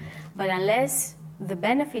EU, but unless the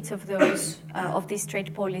benefits of those of this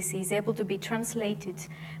trade policy is able to be translated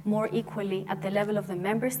more equally at the level of the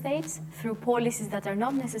member states through policies that are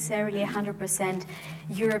not necessarily 100%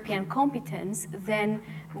 European competence, then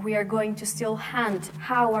we are going to still hand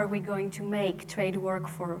how are we going to make trade work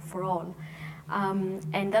for all.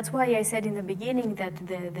 And that's why I said in the beginning that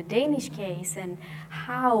the Danish case and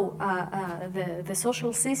how the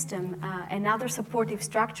social system and other supportive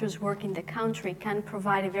structures work in the country can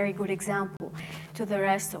provide a very good example to the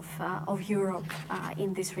rest of Europe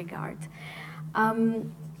in this regard.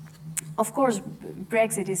 Of course,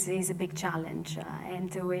 Brexit is a big challenge,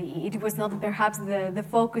 and it was not perhaps the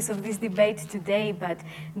focus of this debate today, but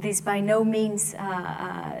this by no means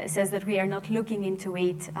says that we are not looking into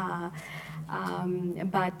it.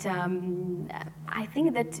 But I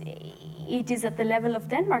think that it is at the level of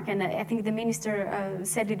Denmark, and I think the minister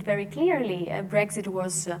said it very clearly. Brexit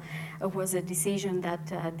was a decision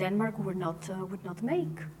that Denmark would not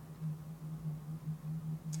make.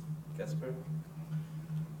 Kasper?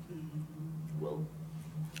 Well,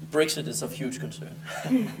 Brexit is of huge concern.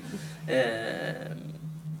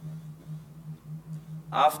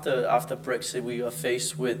 After Brexit, we are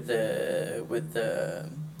faced with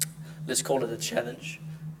let's call it a challenge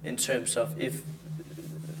in terms of if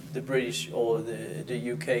the British or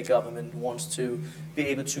the UK government wants to be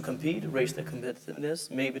able to compete, raise their competitiveness,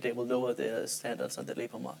 maybe they will lower their standards on the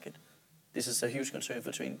labour market. This is a huge concern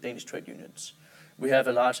between Danish trade unions. We have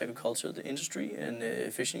a large agricultural industry and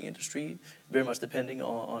fishing industry, very much depending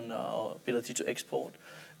on our ability to export.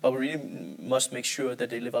 But we really must make sure that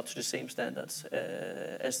they live up to the same standards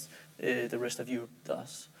as the rest of Europe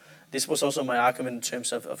does. This was also my argument in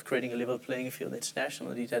terms of creating a level playing field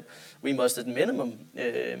internationally, that we must at minimum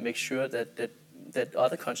make sure that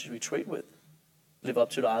other countries we trade with live up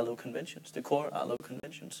to the ILO conventions, the core ILO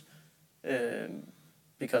conventions.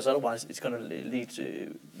 Because otherwise it's going to lead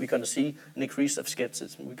to, we're going to see an increase of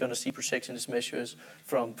skepticism. We're going to see protectionist measures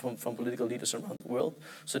from political leaders around the world.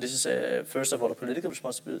 So this is, first of all, a political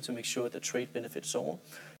responsibility to make sure that trade benefits all,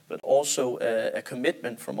 but also a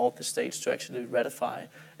commitment from all the states to actually ratify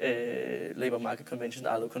labor market conventions,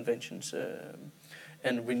 ILO conventions.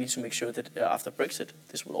 And we need to make sure that after Brexit,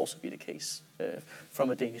 this will also be the case,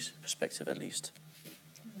 from a Danish perspective at least.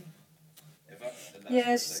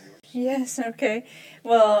 Yes. Okay.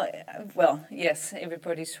 Well. Yes.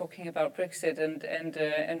 Everybody's talking about Brexit,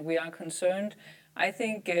 and we are concerned. I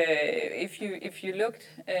think if you looked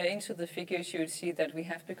into the figures, you would see that we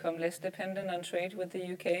have become less dependent on trade with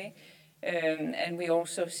the UK, and we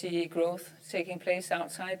also see growth taking place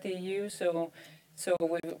outside the EU. So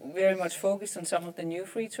we're very much focused on some of the new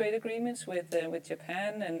free trade agreements with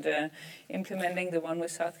Japan and implementing the one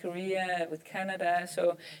with South Korea, with Canada.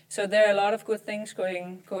 So there are a lot of good things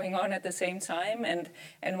going on at the same time.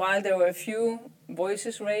 And while there were a few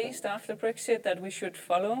voices raised after Brexit that we should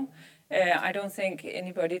follow, I don't think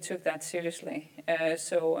anybody took that seriously.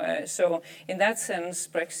 So in that sense,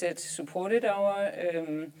 Brexit supported our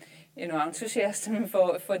enthusiasm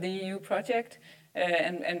for the EU project.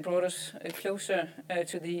 And brought us closer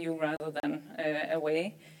to the EU rather than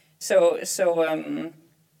away. So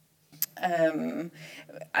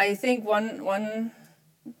I think one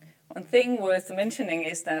thing worth mentioning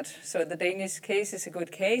is that the Danish case is a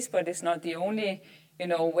good case, but it's not the only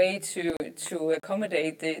way to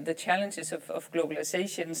accommodate the challenges of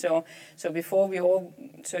globalization. So before we all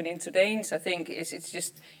turn into Danes, I think it's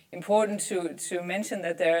just important to mention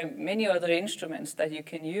that there are many other instruments that you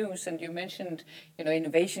can use. And you mentioned,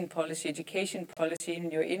 innovation policy, education policy,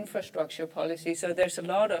 and your infrastructure policy. So there's a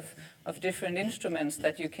lot of different instruments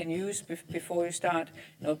that you can use before you start,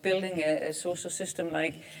 building a social system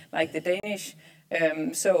like the Danish.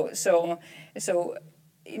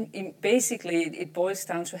 Basically, it boils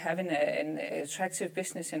down to having an attractive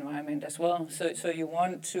business environment as well. So you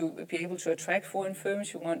want to be able to attract foreign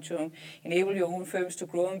firms. You want to enable your own firms to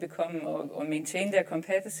grow and become or maintain their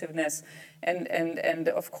competitiveness. And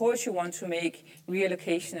of course, you want to make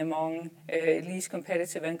reallocation among least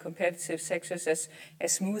competitive and competitive sectors as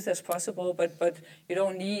smooth as possible. But you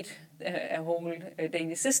don't need a whole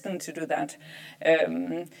Danish system to do that.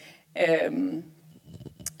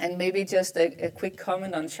 And maybe just a quick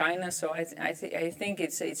comment on China. So I think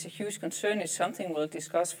it's a huge concern. It's something we'll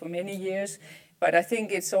discuss for many years. But I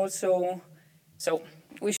think it's also,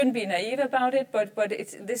 we shouldn't be naive about it, but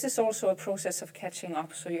this is also a process of catching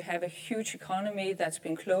up. So you have a huge economy that's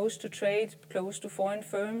been closed to trade, closed to foreign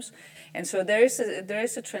firms, and so there is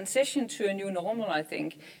a transition to a new normal, I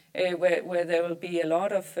think, where there will be a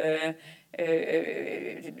lot of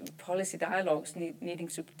policy dialogues needing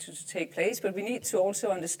to take place. But we need to also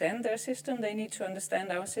understand their system. They need to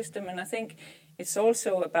understand our system, and I think it's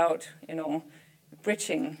also about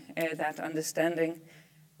bridging that understanding.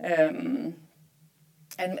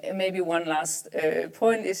 And maybe one last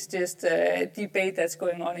point is just a debate that's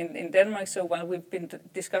going on in Denmark. So while we've been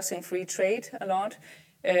discussing free trade a lot,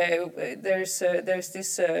 there's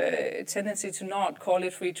this tendency to not call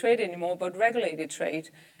it free trade anymore, but regulated trade.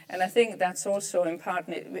 And I think that's also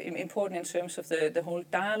important in terms of the whole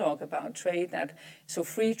dialogue about trade. That so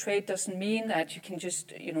free trade doesn't mean that you can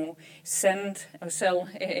just send or sell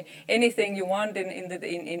anything you want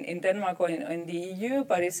in Denmark or in the EU,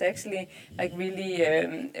 but it's actually like really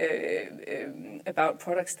about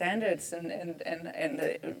product standards and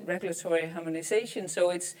regulatory harmonization. So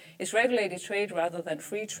it's regulated trade rather than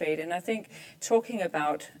free trade. And I think talking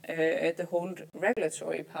about the whole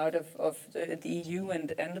regulatory part of the EU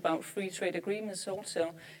and about free trade agreements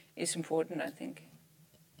also is important, I think.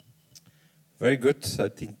 Very good. I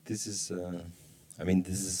think this is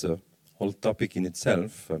a whole topic in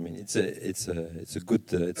itself. I mean, it's a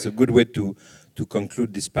good way to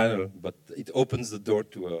conclude this panel, but it opens the door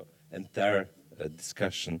to an entire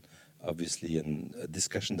discussion, obviously, and a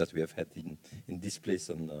discussion that we have had in this place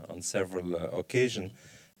on several occasions.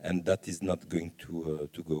 And that is not going to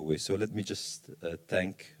go away. So let me just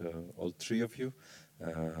thank all three of you.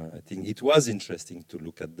 I think it was interesting to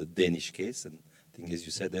look at the Danish case, and I think, as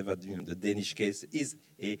you said, Eva, the Danish case is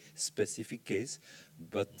a specific case,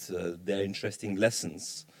 but there are interesting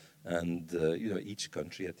lessons, and each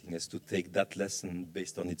country, I think, has to take that lesson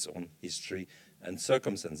based on its own history and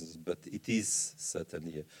circumstances. But it is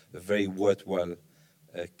certainly a very worthwhile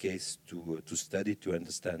case to study, to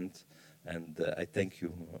understand, and I thank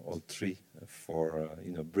you all three for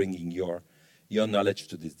bringing your knowledge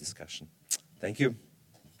to this discussion. Thank you.